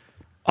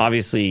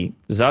obviously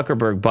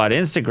Zuckerberg bought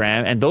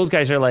Instagram. And those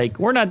guys are like,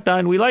 we're not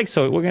done. We're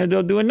going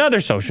to do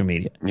another social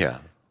media. Yeah.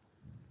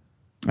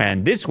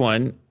 And this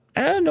one,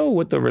 I don't know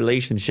what the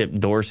relationship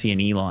Dorsey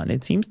and Elon.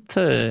 It's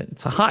a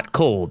hot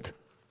cold.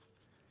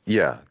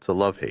 Yeah, it's a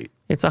love-hate.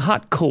 It's a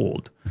hot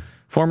cold.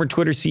 Former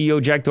Twitter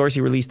CEO Jack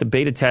Dorsey released a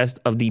beta test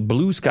of the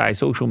Blue Sky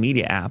social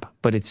media app,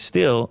 but it's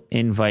still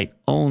invite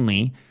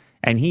only.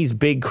 And he's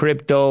big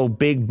crypto,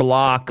 big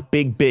block,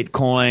 big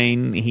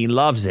Bitcoin. He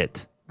loves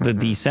it. The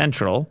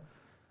decentral,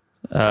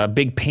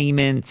 big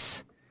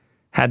payments,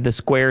 had the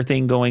Square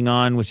thing going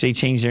on, which they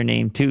changed their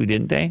name too,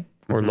 didn't they?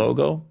 Or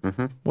logo?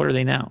 What are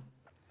they now?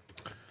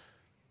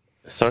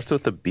 It starts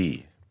with a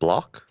B.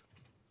 Block?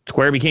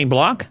 Square became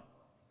Block?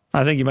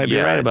 I think you might be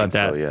right about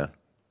that. So, yeah.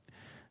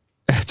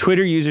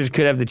 Twitter users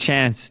could have the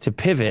chance to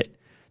pivot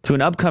to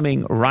an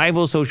upcoming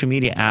rival social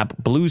media app,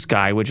 Blue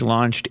Sky, which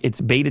launched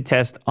its beta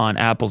test on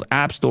Apple's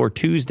App Store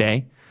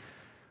Tuesday.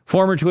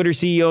 Former Twitter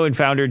CEO and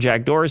founder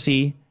Jack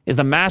Dorsey is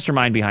the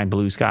mastermind behind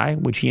Blue Sky,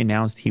 which he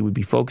announced he would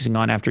be focusing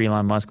on after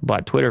Elon Musk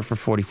bought Twitter for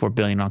 $44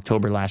 billion in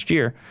October last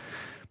year.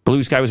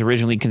 Blue Sky was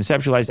originally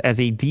conceptualized as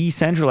a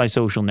decentralized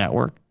social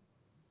network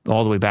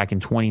all the way back in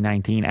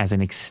 2019 as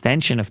an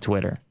extension of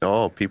Twitter.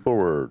 Oh, people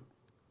were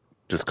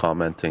just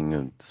commenting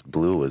it's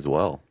blue as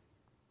well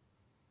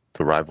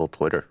to rival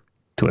Twitter.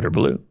 Twitter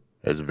Blue.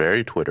 It's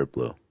very Twitter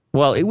blue.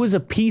 Well, it was a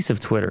piece of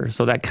Twitter,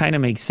 so that kind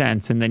of makes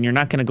sense. And then you're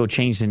not going to go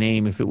change the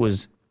name if it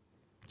was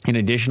an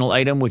additional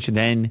item, which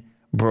then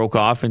broke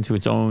off into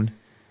its own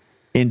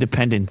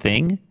independent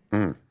thing.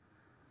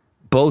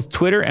 Both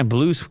Twitter and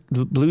Blue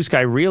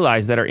Sky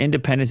realize that our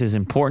independence is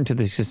important to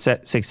the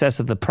success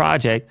of the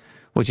project,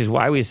 which is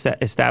why we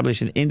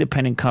established an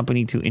independent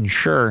company to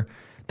ensure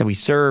that we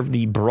serve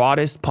the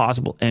broadest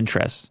possible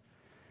interests.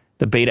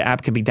 The beta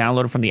app can be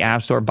downloaded from the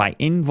App Store by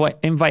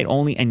invite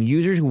only, and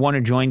users who want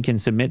to join can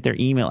submit their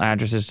email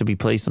addresses to be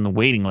placed on the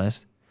waiting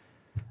list.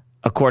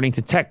 According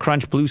to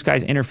TechCrunch, Blue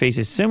Sky's interface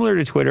is similar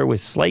to Twitter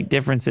with slight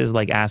differences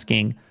like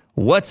asking,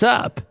 "What's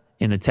up?"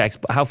 in the text.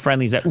 How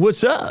friendly is that?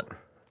 "What's up?"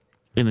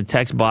 in the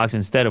text box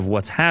instead of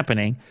 "What's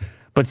happening?"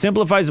 But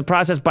simplifies the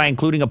process by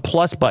including a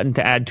plus button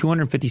to add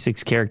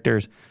 256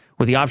 characters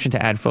with the option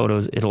to add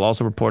photos. It'll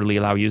also reportedly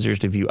allow users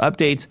to view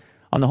updates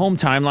on the home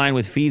timeline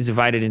with feeds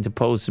divided into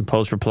posts and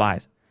post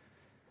replies.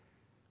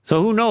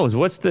 So who knows?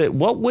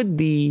 What would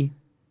the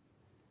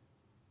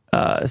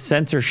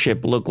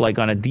censorship look like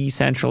on a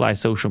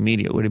decentralized social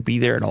media? Would it be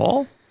there at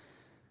all?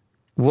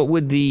 What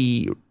would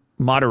the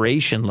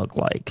moderation look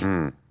like?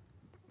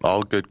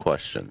 All good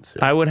questions.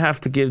 Yeah. I would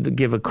have to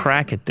give a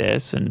crack at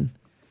this and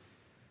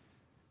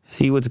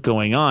see what's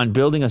going on.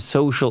 Building a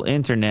social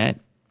internet,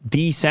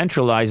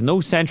 decentralized,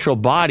 no central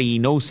body,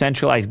 no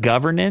centralized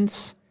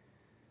governance,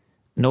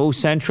 no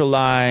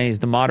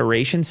centralized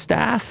moderation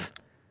staff.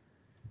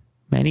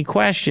 Many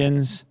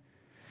questions.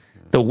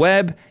 The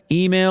web,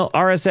 email,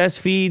 RSS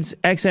feeds,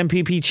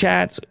 XMPP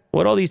chats,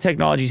 what all these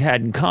technologies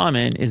had in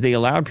common is they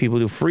allowed people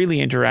to freely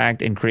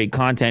interact and create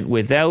content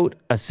without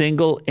a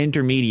single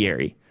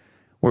intermediary.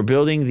 We're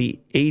building the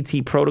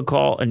AT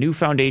protocol, a new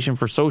foundation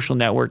for social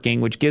networking,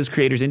 which gives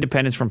creators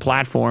independence from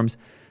platforms,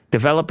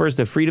 developers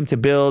the freedom to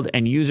build,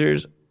 and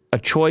users a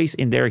choice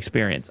in their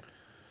experience.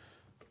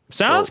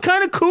 Sounds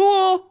kind of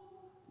cool.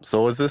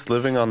 So is this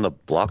living on the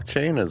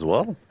blockchain as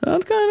well?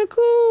 Sounds kind of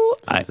cool.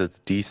 Since it's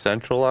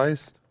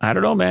decentralized? I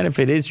don't know, man, if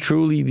it is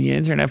truly the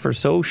internet for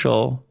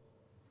social.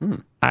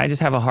 I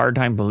just have a hard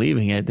time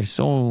believing it. There's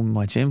so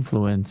much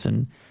influence.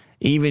 And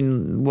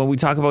even when we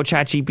talk about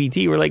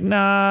ChatGPT, we're like,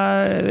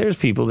 nah, there's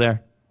people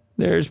there.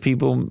 There's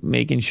people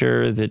making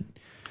sure that...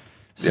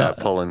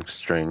 pulling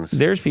strings.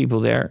 There's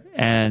people there.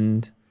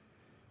 And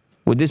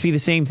would this be the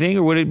same thing,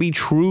 or would it be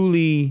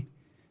truly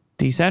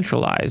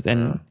decentralized?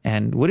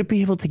 And would it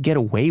be able to get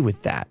away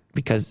with that?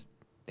 Because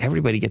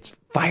everybody gets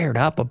fired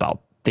up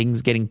about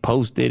things getting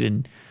posted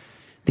and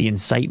the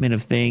incitement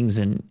of things,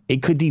 and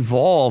it could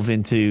devolve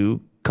into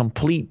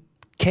complete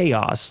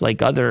chaos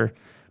like other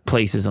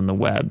places on the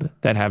web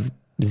that have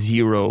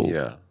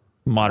zero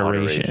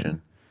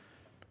moderation.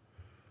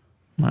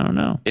 I don't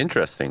know.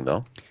 Interesting,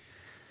 though.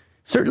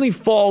 Certainly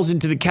falls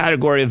into the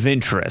category of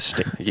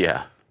interesting.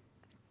 Yeah.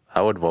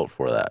 I would vote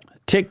for that.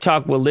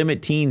 TikTok will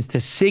limit teens to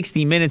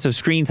 60 minutes of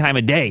screen time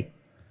a day.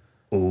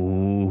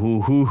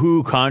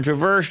 Ooh,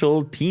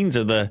 controversial. Teens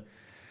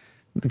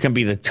can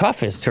be the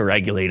toughest to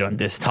regulate on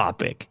this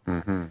topic.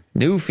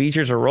 New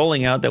features are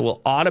rolling out that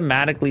will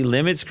automatically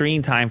limit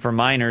screen time for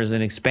minors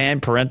and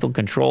expand parental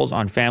controls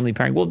on family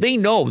parenting. Well, they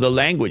know the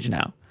language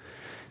now.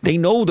 They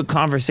know the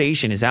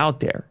conversation is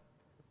out there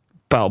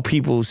about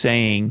people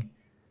saying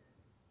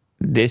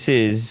this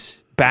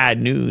is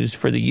bad news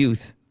for the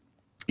youth.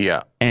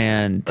 Yeah.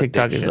 And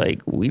TikTok is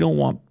like, we don't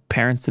want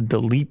parents to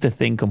delete the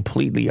thing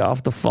completely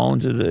off the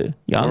phones of the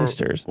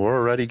youngsters. We're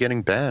already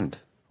getting banned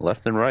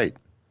left and right.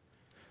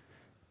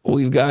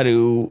 We got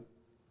to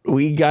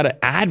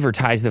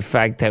advertise the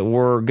fact that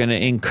we're going to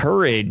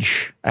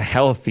encourage a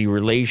healthy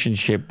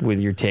relationship with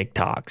your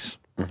TikToks.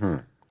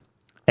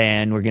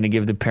 And we're going to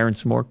give the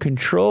parents more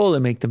control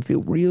and make them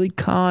feel really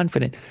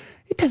confident.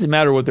 It doesn't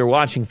matter what they're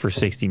watching for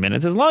 60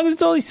 minutes, as long as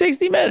it's only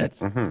 60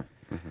 minutes.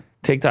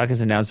 TikTok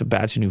has announced a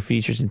batch of new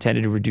features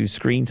intended to reduce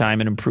screen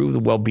time and improve the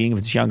well-being of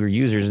its younger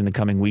users in the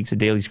coming weeks. A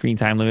daily screen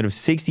time limit of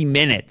 60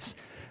 minutes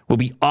will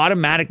be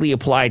automatically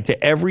applied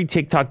to every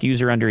TikTok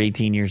user under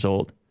 18 years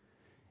old.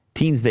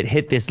 Teens that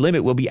hit this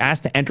limit will be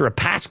asked to enter a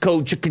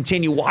passcode to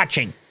continue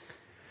watching.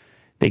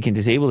 They can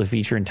disable the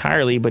feature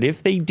entirely, but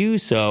if they do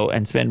so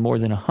and spend more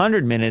than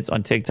 100 minutes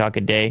on TikTok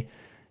a day,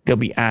 they'll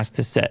be asked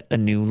to set a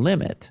new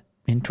limit.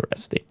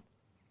 Interesting.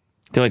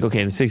 They're like,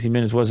 okay, the 60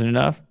 minutes wasn't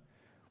enough.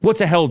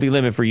 What's a healthy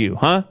limit for you,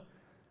 huh?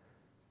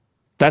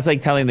 That's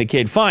like telling the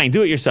kid, fine,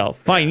 do it yourself.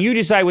 Fine, you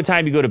decide what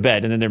time you go to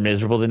bed, and then they're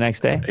miserable the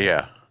next day.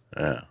 Yeah.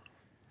 Yeah.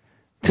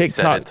 TikTok.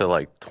 Set it to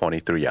like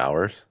 23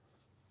 hours.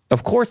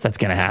 Of course that's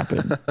going to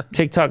happen.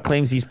 TikTok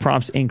claims these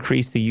prompts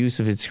increase the use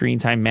of its screen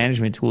time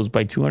management tools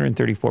by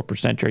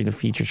 234% during the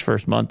feature's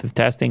first month of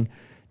testing.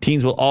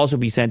 Teens will also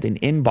be sent an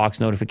inbox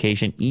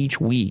notification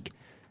each week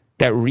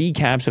that will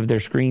recap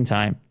their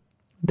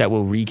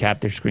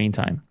screen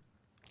time,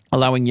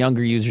 allowing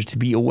younger users to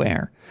be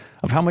aware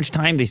of how much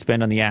time they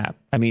spend on the app.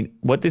 I mean,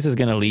 what this is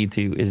going to lead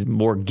to is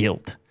more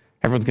guilt.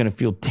 Everyone's going to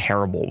feel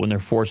terrible when they're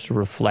forced to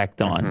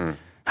reflect on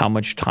how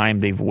much time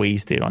they've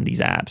wasted on these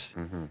apps.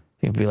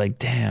 They'll be like,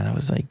 damn, that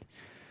was like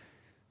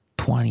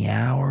 20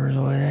 hours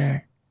over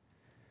there.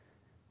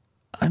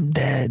 I'm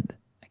dead.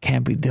 I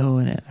can't be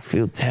doing it. I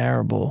feel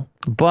terrible.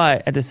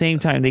 But at the same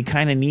time, they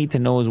kind of need to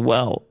know as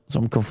well. So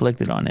I'm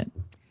conflicted on it.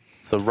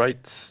 It's the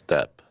right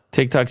step.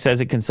 TikTok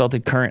says it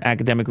consulted current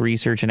academic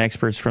research and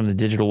experts from the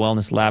Digital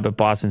Wellness Lab at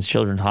Boston's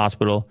Children's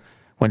Hospital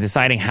when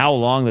deciding how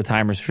long the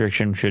time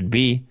restriction should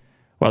be.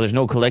 While there's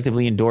no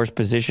collectively endorsed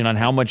position on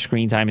how much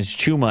screen time is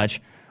too much,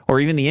 or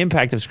even the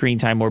impact of screen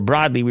time more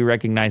broadly, we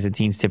recognize that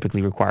teens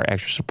typically require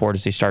extra support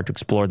as they start to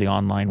explore the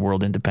online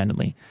world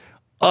independently.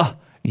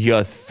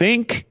 You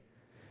think?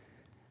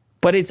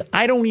 But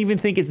I don't even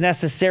think it's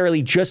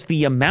necessarily just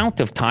the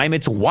amount of time.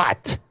 It's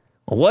what?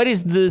 What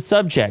is the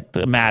subject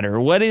matter?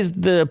 What is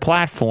the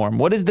platform?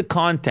 What is the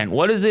content?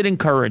 What is it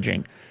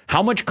encouraging?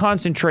 How much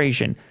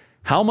concentration?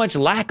 How much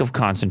lack of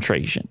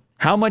concentration?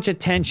 How much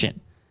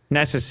attention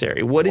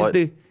necessary? What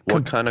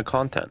kind of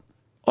content?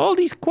 All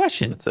these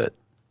questions. That's it.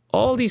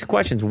 All these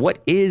questions. What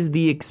is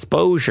the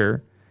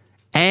exposure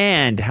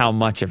and how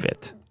much of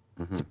it?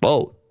 It's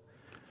both.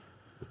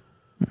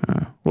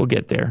 We'll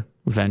get there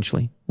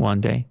eventually,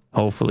 one day,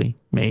 hopefully,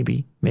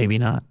 maybe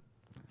not.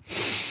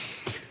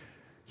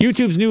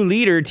 YouTube's new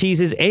leader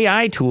teases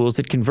AI tools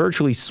that can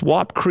virtually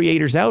swap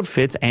creators'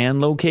 outfits and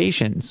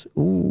locations.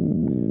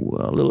 Ooh,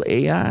 a little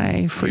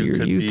AI for your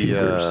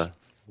YouTubers. Be,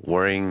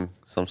 wearing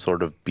some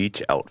sort of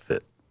beach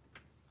outfit.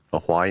 A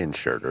Hawaiian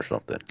shirt or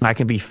something. I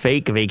can be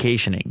fake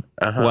vacationing.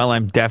 Well,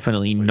 I'm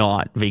definitely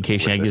not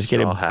vacationing. I just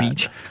get a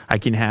beach. I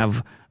can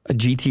have a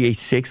GTA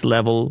 6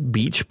 level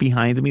beach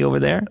behind me over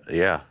there.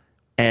 Yeah.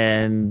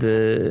 And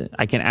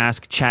I can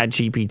ask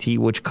ChatGPT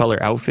which color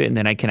outfit, and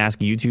then I can ask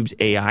YouTube's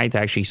AI to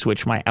actually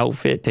switch my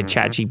outfit to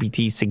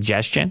ChatGPT's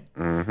suggestion.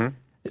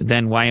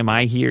 Then why am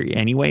I here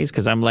anyways?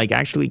 Because I'm like,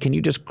 actually, can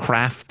you just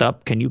concoct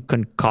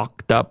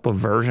up a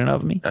version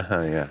of me?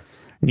 Yeah.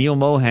 Neil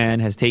Mohan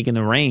has taken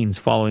the reins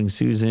following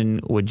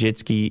Susan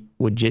Wojcicki's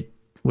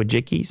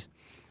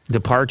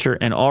departure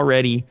and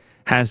already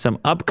has some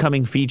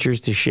upcoming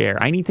features to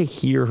share. I need to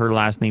hear her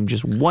last name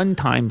just one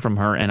time from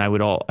her and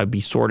I'd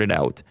be sorted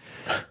out.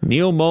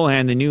 Neil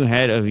Mohan, the new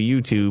head of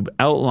YouTube,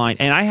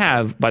 outlined, and I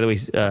have, by the way,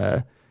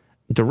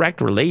 direct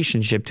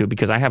relationship to it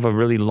because I have a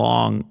really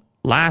long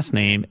last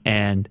name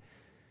and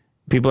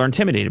people are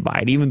intimidated by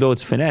it. Even though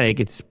it's phonetic,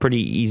 it's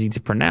pretty easy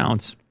to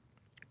pronounce.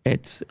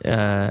 It's...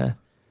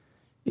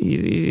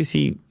 You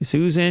see,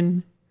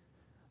 Susan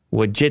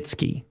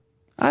Wojcicki.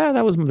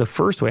 That was the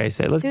first way I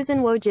said it.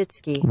 Susan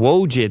Wojcicki.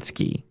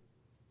 Wojcicki.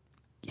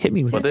 Hit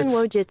me with Susan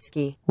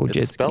Wojcicki.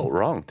 It's spelled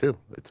wrong, too.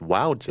 It's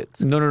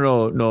Wowjicki.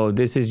 No.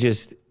 This is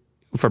just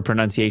for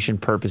pronunciation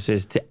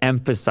purposes to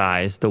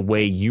emphasize the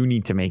way you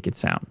need to make it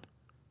sound.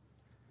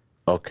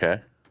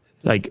 Okay.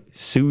 Like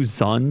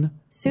Susan.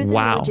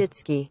 Wow.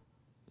 Wojcicki.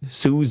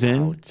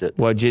 Susan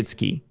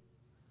Wojcicki.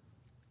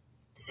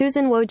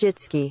 Susan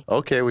Wojcicki.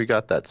 Okay, we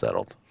got that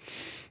settled.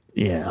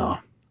 Yeah.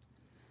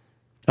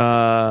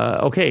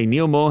 Okay,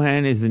 Neil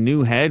Mohan is the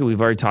new head. We've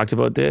already talked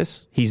about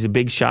this. He's a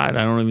big shot.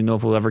 I don't even know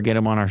if we'll ever get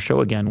him on our show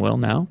again, Will,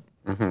 now.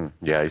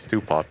 Yeah, he's too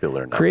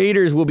popular now.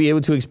 Creators will be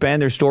able to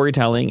expand their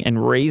storytelling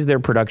and raise their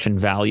production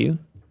value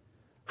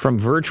from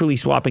virtually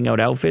swapping out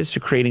outfits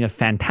to creating a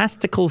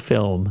fantastical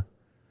film.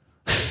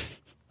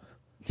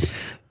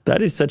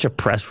 That is such a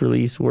press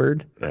release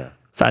word. Yeah.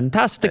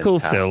 Fantastical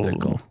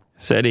film.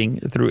 Setting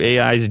through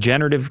AI's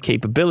generative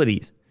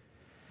capabilities.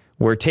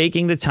 We're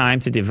taking the time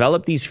to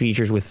develop these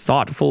features with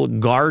thoughtful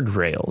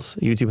guardrails.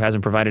 YouTube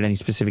hasn't provided any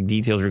specific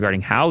details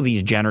regarding how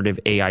these generative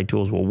AI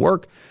tools will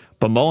work,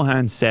 but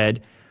Mohan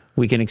said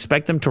we can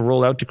expect them to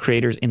roll out to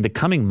creators in the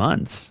coming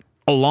months,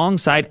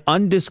 alongside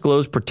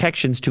undisclosed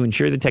protections to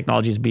ensure the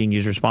technology is being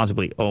used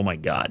responsibly. Oh my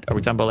God. Are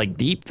we talking about like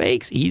deep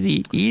fakes?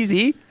 Easy.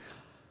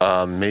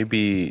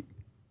 Maybe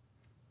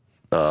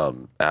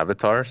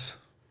avatars.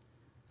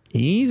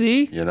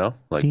 Easy. You know,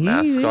 like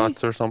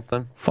mascots or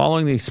something.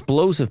 Following the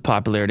explosive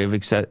popularity of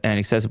and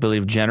accessibility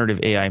of generative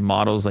AI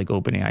models like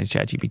OpenAI's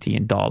ChatGPT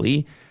and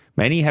DALL-E,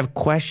 many have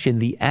questioned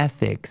the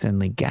ethics and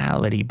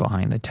legality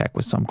behind the tech,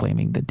 with some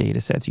claiming the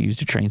data sets used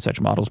to train such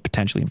models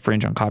potentially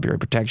infringe on copyright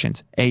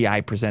protections.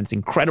 AI presents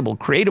incredible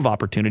creative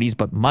opportunities,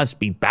 but must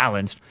be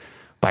balanced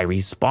by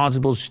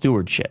responsible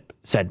stewardship,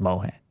 said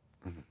Mohan.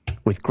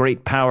 With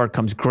great power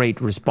comes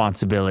great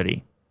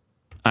responsibility.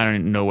 I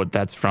don't know what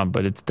that's from,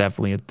 but it's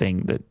definitely a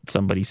thing that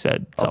somebody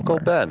said somewhere.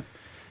 Uncle Ben.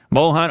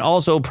 Mo Hunt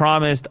also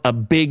promised a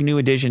big new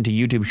addition to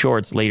YouTube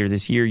Shorts later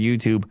this year.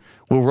 YouTube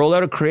will roll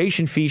out a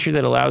creation feature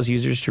that allows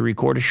users to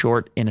record a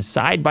short in a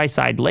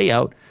side-by-side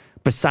layout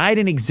beside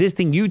an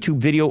existing YouTube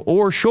video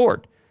or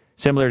short,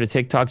 similar to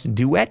TikTok's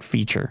Duet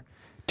feature.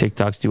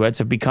 TikTok's Duets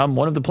have become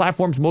one of the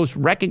platform's most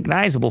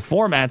recognizable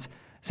formats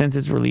since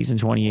its release in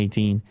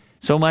 2018.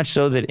 So much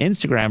so that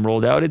Instagram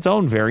rolled out its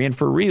own variant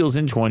for Reels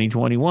in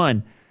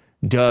 2021,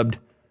 dubbed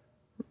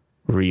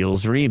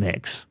Reels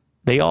Remix.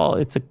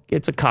 It's a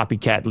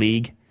copycat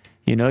league.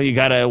 You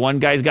know, one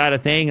guy's got a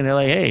thing and they're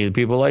like, hey,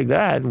 people like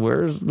that.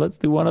 Let's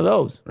do one of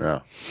those.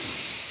 Yeah.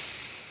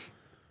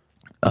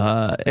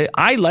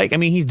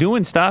 He's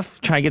doing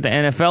stuff, trying to get the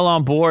NFL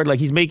on board. Like,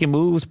 he's making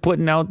moves,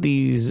 putting out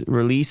these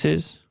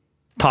releases,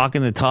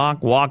 talking the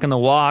talk, walking the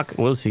walk.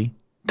 We'll see.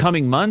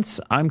 Coming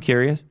months, I'm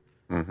curious.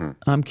 Mm-hmm.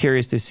 I'm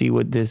curious to see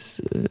what this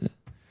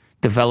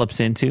develops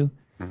into.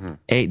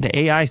 Mm-hmm. The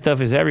AI stuff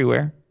is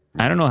everywhere.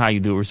 I don't know how you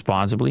do it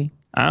responsibly.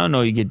 I don't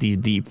know you get these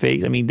deep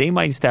fakes. I mean, they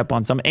might step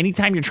on some.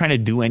 Anytime you're trying to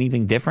do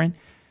anything different,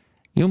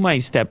 you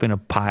might step in a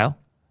pile.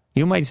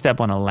 You might step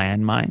on a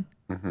landmine.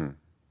 Mm-hmm.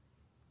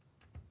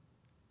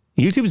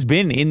 YouTube's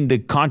been in the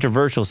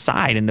controversial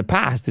side in the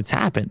past. It's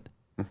happened.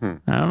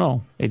 Mm-hmm. I don't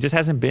know. It just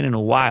hasn't been in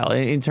a while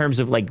in terms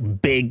of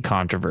like big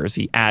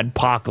controversy,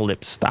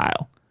 adpocalypse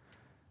style.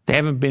 They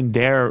haven't been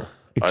there.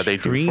 Are they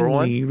due for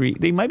one?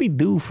 They might be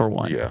due for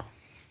one. Yeah.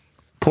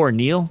 Poor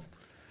Neil.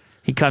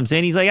 He comes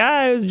in. He's like,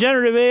 it was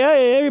generative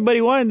AI. Everybody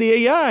wanted the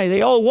AI.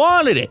 They all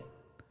wanted it.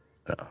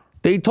 Yeah.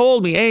 They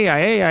told me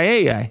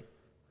AI.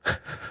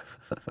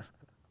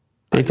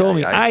 They told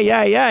me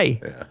AI.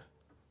 Yeah.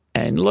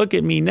 And look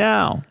at me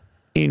now.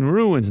 In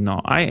ruins. No,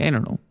 I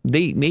don't know.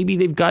 Maybe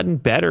they've gotten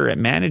better at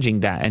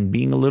managing that and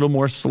being a little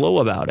more slow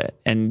about it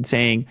and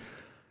saying,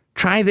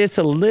 try this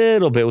a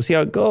little bit. We'll see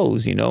how it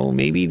goes. You know,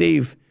 maybe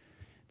they've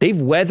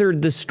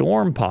weathered the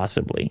storm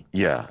possibly.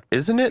 Yeah.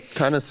 Isn't it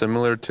kind of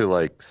similar to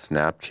like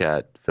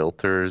Snapchat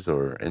filters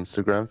or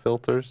Instagram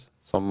filters?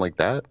 Something like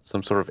that?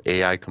 Some sort of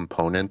AI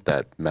component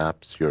that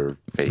maps your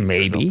face or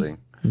something?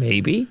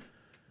 Maybe.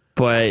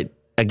 But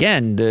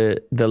again,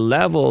 the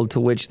level to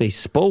which they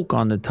spoke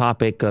on the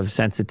topic of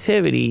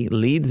sensitivity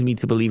leads me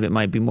to believe it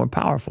might be more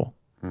powerful.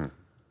 All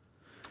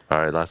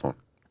right, last one.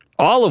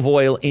 Olive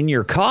oil in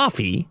your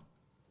coffee.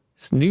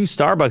 New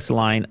Starbucks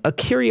line, a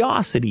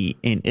curiosity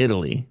in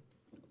Italy.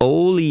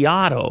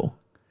 Oleato.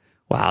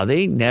 Wow,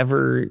 they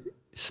never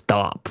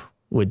stop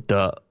with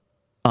the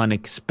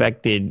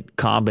unexpected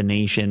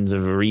combinations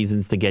of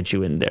reasons to get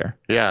you in there.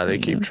 Yeah, they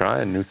keep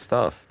trying new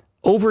stuff.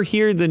 Over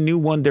here, the new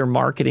one they're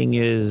marketing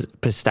is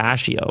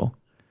pistachio.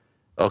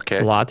 Okay.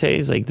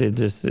 Lattes,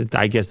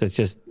 I guess that's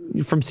just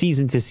from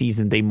season to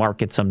season. They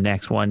market some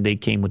next one. They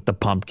came with the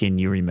pumpkin,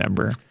 you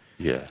remember?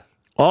 Yeah.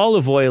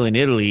 Olive oil in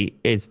Italy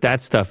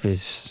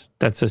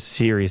that's a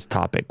serious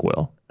topic,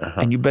 Will.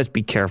 Uh-huh. And you best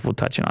be careful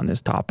touching on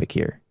this topic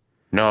here.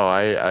 No,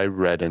 I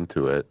read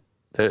into it.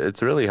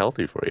 It's really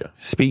healthy for you.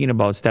 Speaking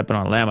about stepping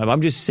on lamb,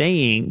 I'm just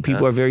saying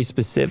people are very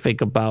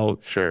specific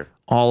about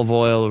olive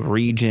oil,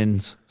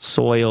 regions,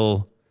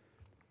 soil,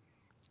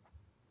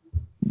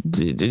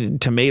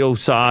 tomato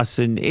sauce,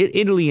 and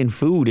Italy and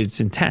food. It's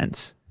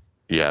intense.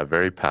 Yeah,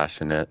 very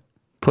passionate.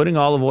 Putting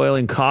olive oil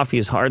in coffee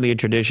is hardly a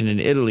tradition in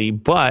Italy,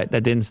 but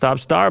that didn't stop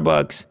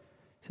Starbucks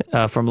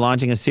from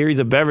launching a series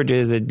of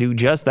beverages that do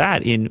just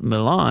that in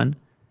Milan.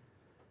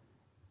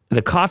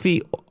 The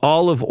coffee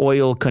olive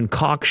oil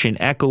concoction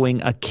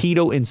echoing a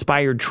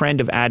keto-inspired trend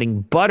of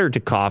adding butter to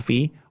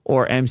coffee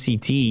or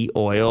MCT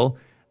oil,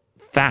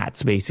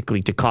 fats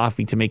basically, to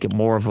coffee to make it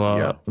more of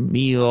a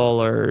meal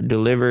or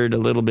delivered a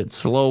little bit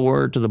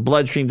slower to the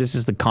bloodstream. This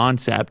is the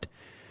concept.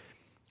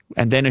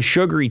 And then a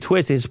sugary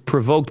twist has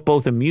provoked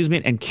both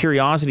amusement and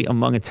curiosity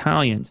among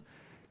Italians.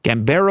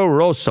 Gambero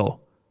Rosso,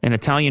 an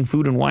Italian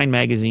food and wine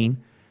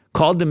magazine,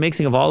 called the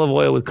mixing of olive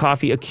oil with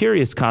coffee a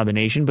curious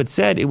combination, but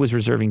said it was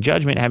reserving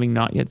judgment, having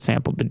not yet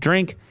sampled the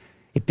drink.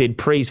 It did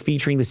praise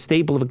featuring the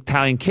staple of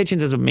Italian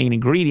kitchens as a main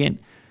ingredient,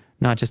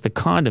 not just a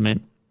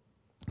condiment.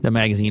 The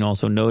magazine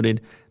also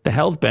noted the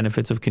health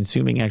benefits of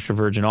consuming extra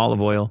virgin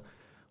olive oil,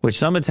 which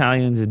some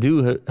Italians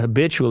do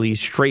habitually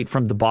straight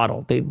from the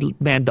bottle.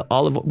 The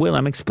olive oil, Will,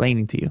 I'm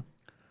explaining to you.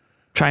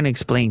 Trying to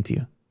explain to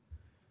you.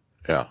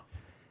 Yeah.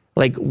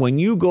 Like when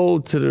you go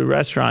to the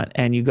restaurant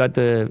and you got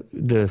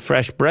the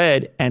fresh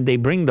bread and they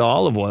bring the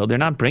olive oil, they're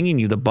not bringing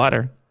you the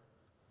butter.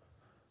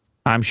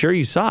 I'm sure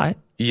you saw it.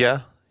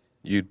 Yeah.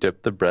 You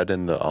dip the bread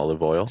in the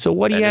olive oil. So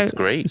what do you have? It's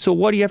great. So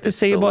what do you have to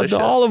say delicious. About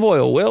the olive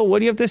oil, Will? What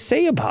do you have to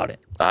say about it?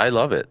 I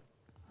love it.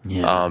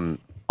 Yeah.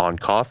 On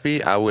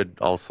coffee, I would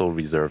also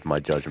reserve my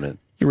judgment.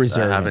 You're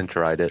reserving. I haven't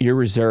tried it. You're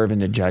reserving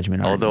the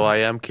judgment. Although I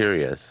am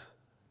curious.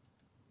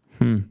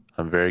 I'm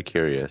very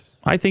curious.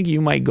 I think you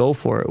might go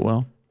for it,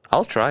 Will.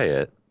 I'll try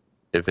it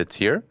if it's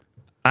here.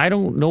 I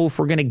don't know if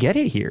we're going to get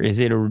it here. Is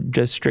it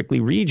just strictly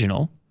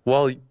regional?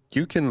 Well,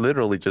 you can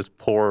literally just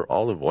pour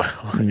olive oil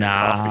on your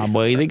coffee.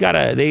 Boy,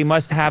 they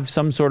must have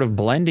some sort of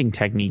blending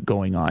technique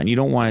going on. You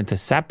don't want it to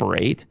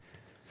separate.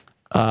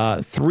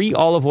 3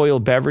 olive oil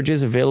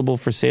beverages available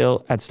for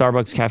sale at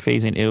Starbucks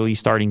cafes in Italy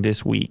starting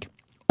this week.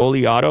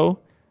 Oleato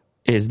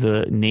is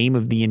the name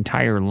of the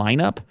entire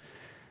lineup.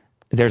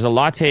 There's an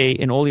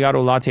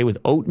Oleato latte with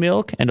oat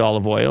milk and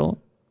olive oil,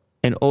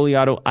 an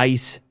Oleato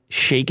ice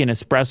shaken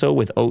espresso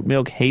with oat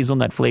milk,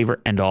 hazelnut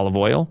flavor, and olive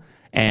oil,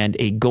 and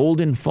a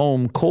golden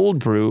foam cold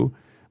brew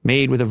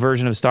made with a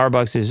version of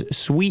Starbucks'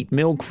 sweet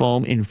milk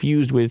foam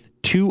infused with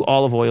 2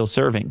 olive oil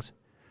servings.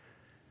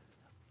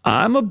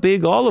 I'm a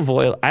big olive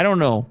oil. I don't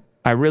know.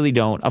 I really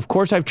don't. Of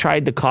course, I've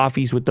tried the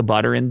coffees with the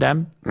butter in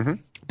them. Mm-hmm.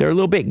 They're a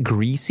little bit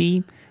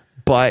greasy,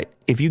 but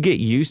if you get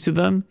used to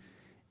them,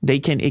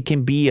 it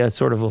can be a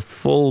sort of a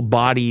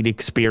full-bodied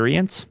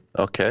experience.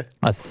 Okay.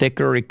 A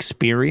thicker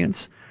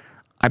experience.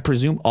 I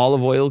presume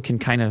olive oil can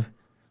kind of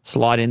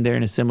slot in there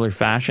in a similar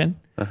fashion.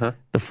 Uh-huh.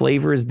 The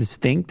flavor is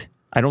distinct.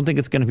 I don't think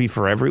it's going to be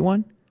for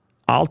everyone.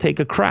 I'll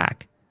take a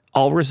crack.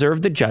 I'll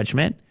reserve the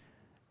judgment.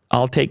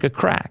 I'll take a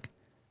crack.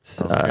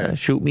 Okay.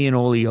 Shoot me an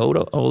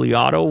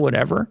oleato,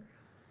 whatever,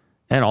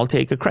 and I'll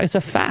take a crack. It's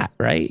a fat,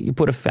 right? You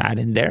put a fat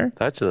in there.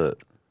 That's a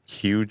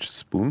huge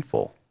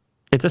spoonful.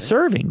 It's a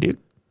serving, dude.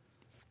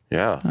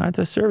 Yeah. It's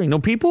a serving. No,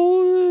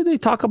 people, they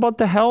talk about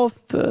the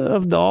health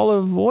of the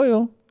olive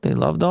oil. They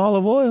love the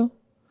olive oil.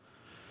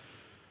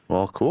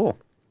 Well, cool.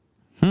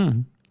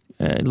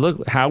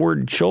 Look,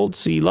 Howard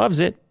Schultz, he loves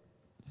it.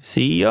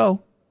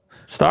 CEO,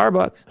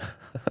 Starbucks.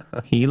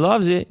 He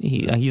loves it.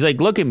 He's like,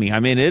 look at me.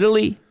 I'm in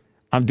Italy.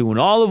 I'm doing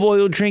olive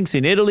oil drinks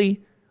in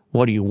Italy.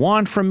 What do you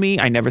want from me?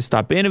 I never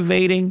stop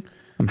innovating.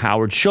 I'm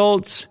Howard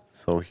Schultz.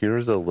 So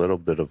here's a little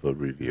bit of a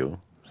review.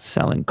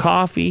 Selling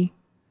coffee.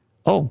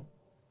 Oh,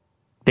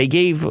 they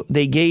gave a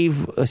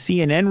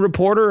CNN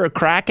reporter a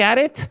crack at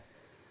it,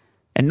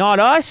 and not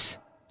us.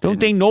 Don't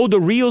they know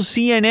the real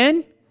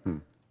CNN?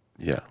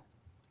 Yeah.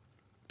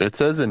 It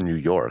says in New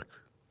York.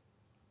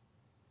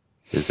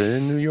 Is it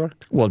in New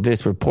York? Well,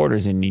 this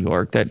reporter's in New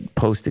York that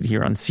posted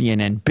here on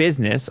CNN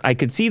Business. I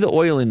could see the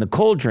oil in the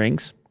cold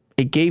drinks.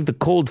 It gave the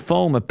cold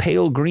foam a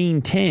pale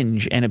green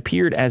tinge and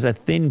appeared as a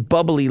thin,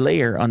 bubbly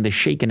layer on the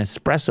shaken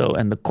espresso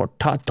and the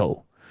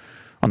cortato.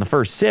 On the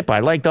first sip, I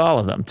liked all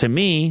of them. To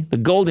me, the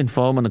golden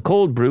foam on the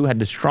cold brew had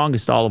the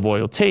strongest olive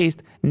oil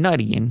taste,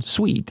 nutty and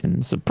sweet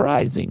and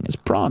surprising as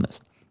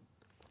promised.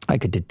 I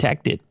could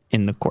detect it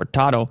in the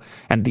cortato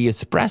and the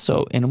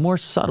espresso in a more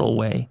subtle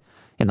way.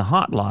 In the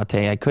hot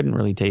latte, I couldn't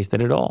really taste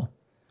it at all.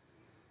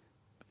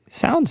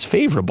 Sounds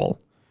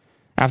favorable.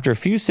 After a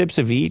few sips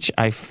of each,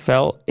 it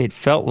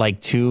felt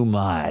like too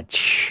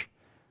much.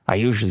 I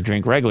usually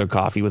drink regular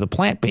coffee with a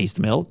plant-based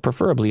milk,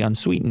 preferably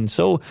unsweetened.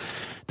 So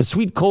the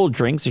sweet cold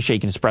drinks, the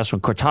shaken espresso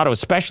and cortato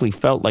especially,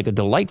 felt like a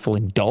delightful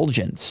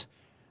indulgence.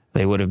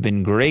 They would have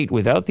been great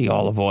without the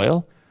olive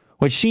oil,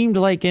 which seemed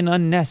like an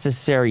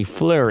unnecessary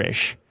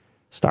flourish.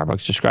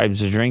 Starbucks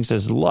describes the drinks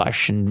as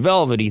lush and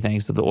velvety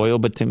thanks to the oil,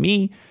 but to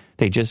me,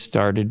 they just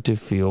started to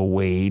feel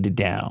weighed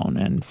down.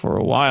 And for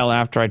a while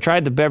after I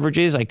tried the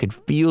beverages, I could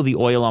feel the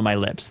oil on my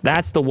lips.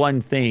 That's the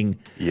one thing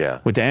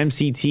with the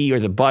MCT or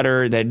the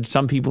butter that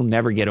some people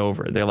never get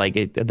over. They're like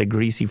the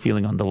greasy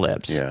feeling on the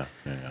lips.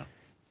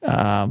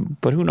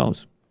 But who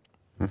knows?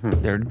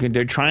 Mm-hmm.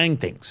 They're trying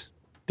things.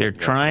 They're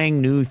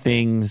trying new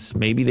things.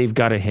 Maybe they've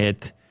got a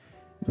hit.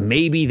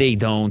 Maybe they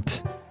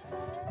don't.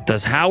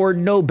 Does Howard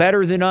know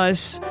better than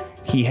us?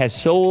 He has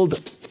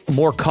sold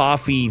more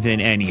coffee than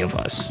any of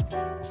us.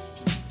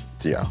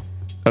 Yeah.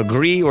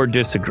 Agree or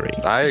disagree?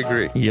 I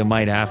agree. You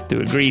might have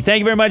to agree. Thank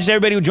you very much to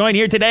everybody who joined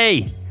here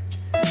today.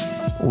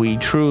 We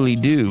truly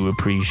do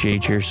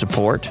appreciate your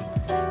support.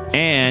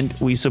 And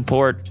we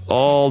support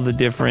all the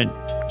different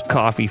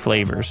coffee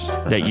flavors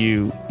that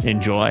you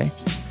enjoy.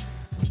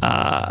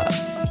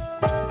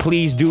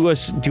 Please do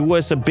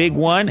us a big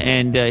one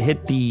and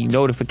hit the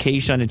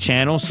notification on the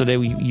channel so that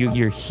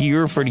you're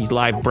here for these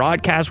live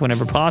broadcasts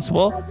whenever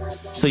possible,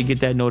 so you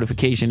get that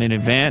notification in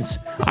advance.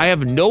 I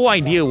have no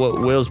idea what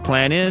Will's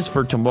plan is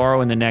for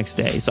tomorrow and the next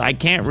day, so I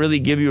can't really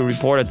give you a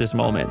report at this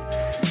moment.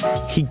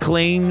 He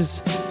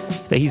claims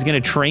that he's going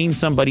to train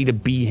somebody to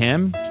be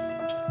him.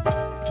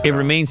 It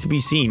remains to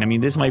be seen. I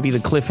mean, this might be the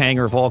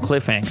cliffhanger of all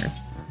cliffhangers.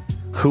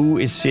 Who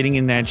is sitting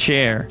in that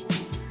chair,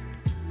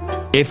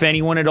 if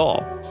anyone at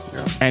all?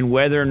 And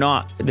whether or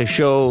not the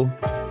show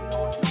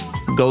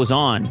goes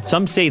on.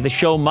 Some say the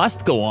show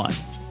must go on.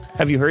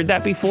 Have you heard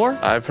that before?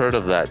 I've heard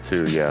of that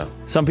too, yeah.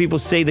 Some people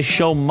say the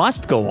show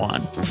must go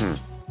on.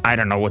 Mm-hmm. I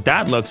don't know what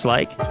that looks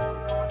like.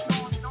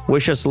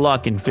 Wish us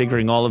luck in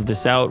figuring all of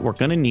this out. We're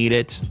going to need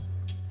it.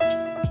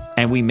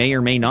 And we may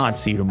or may not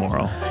see you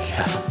tomorrow.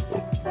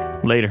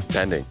 Yeah. Later.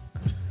 Ending.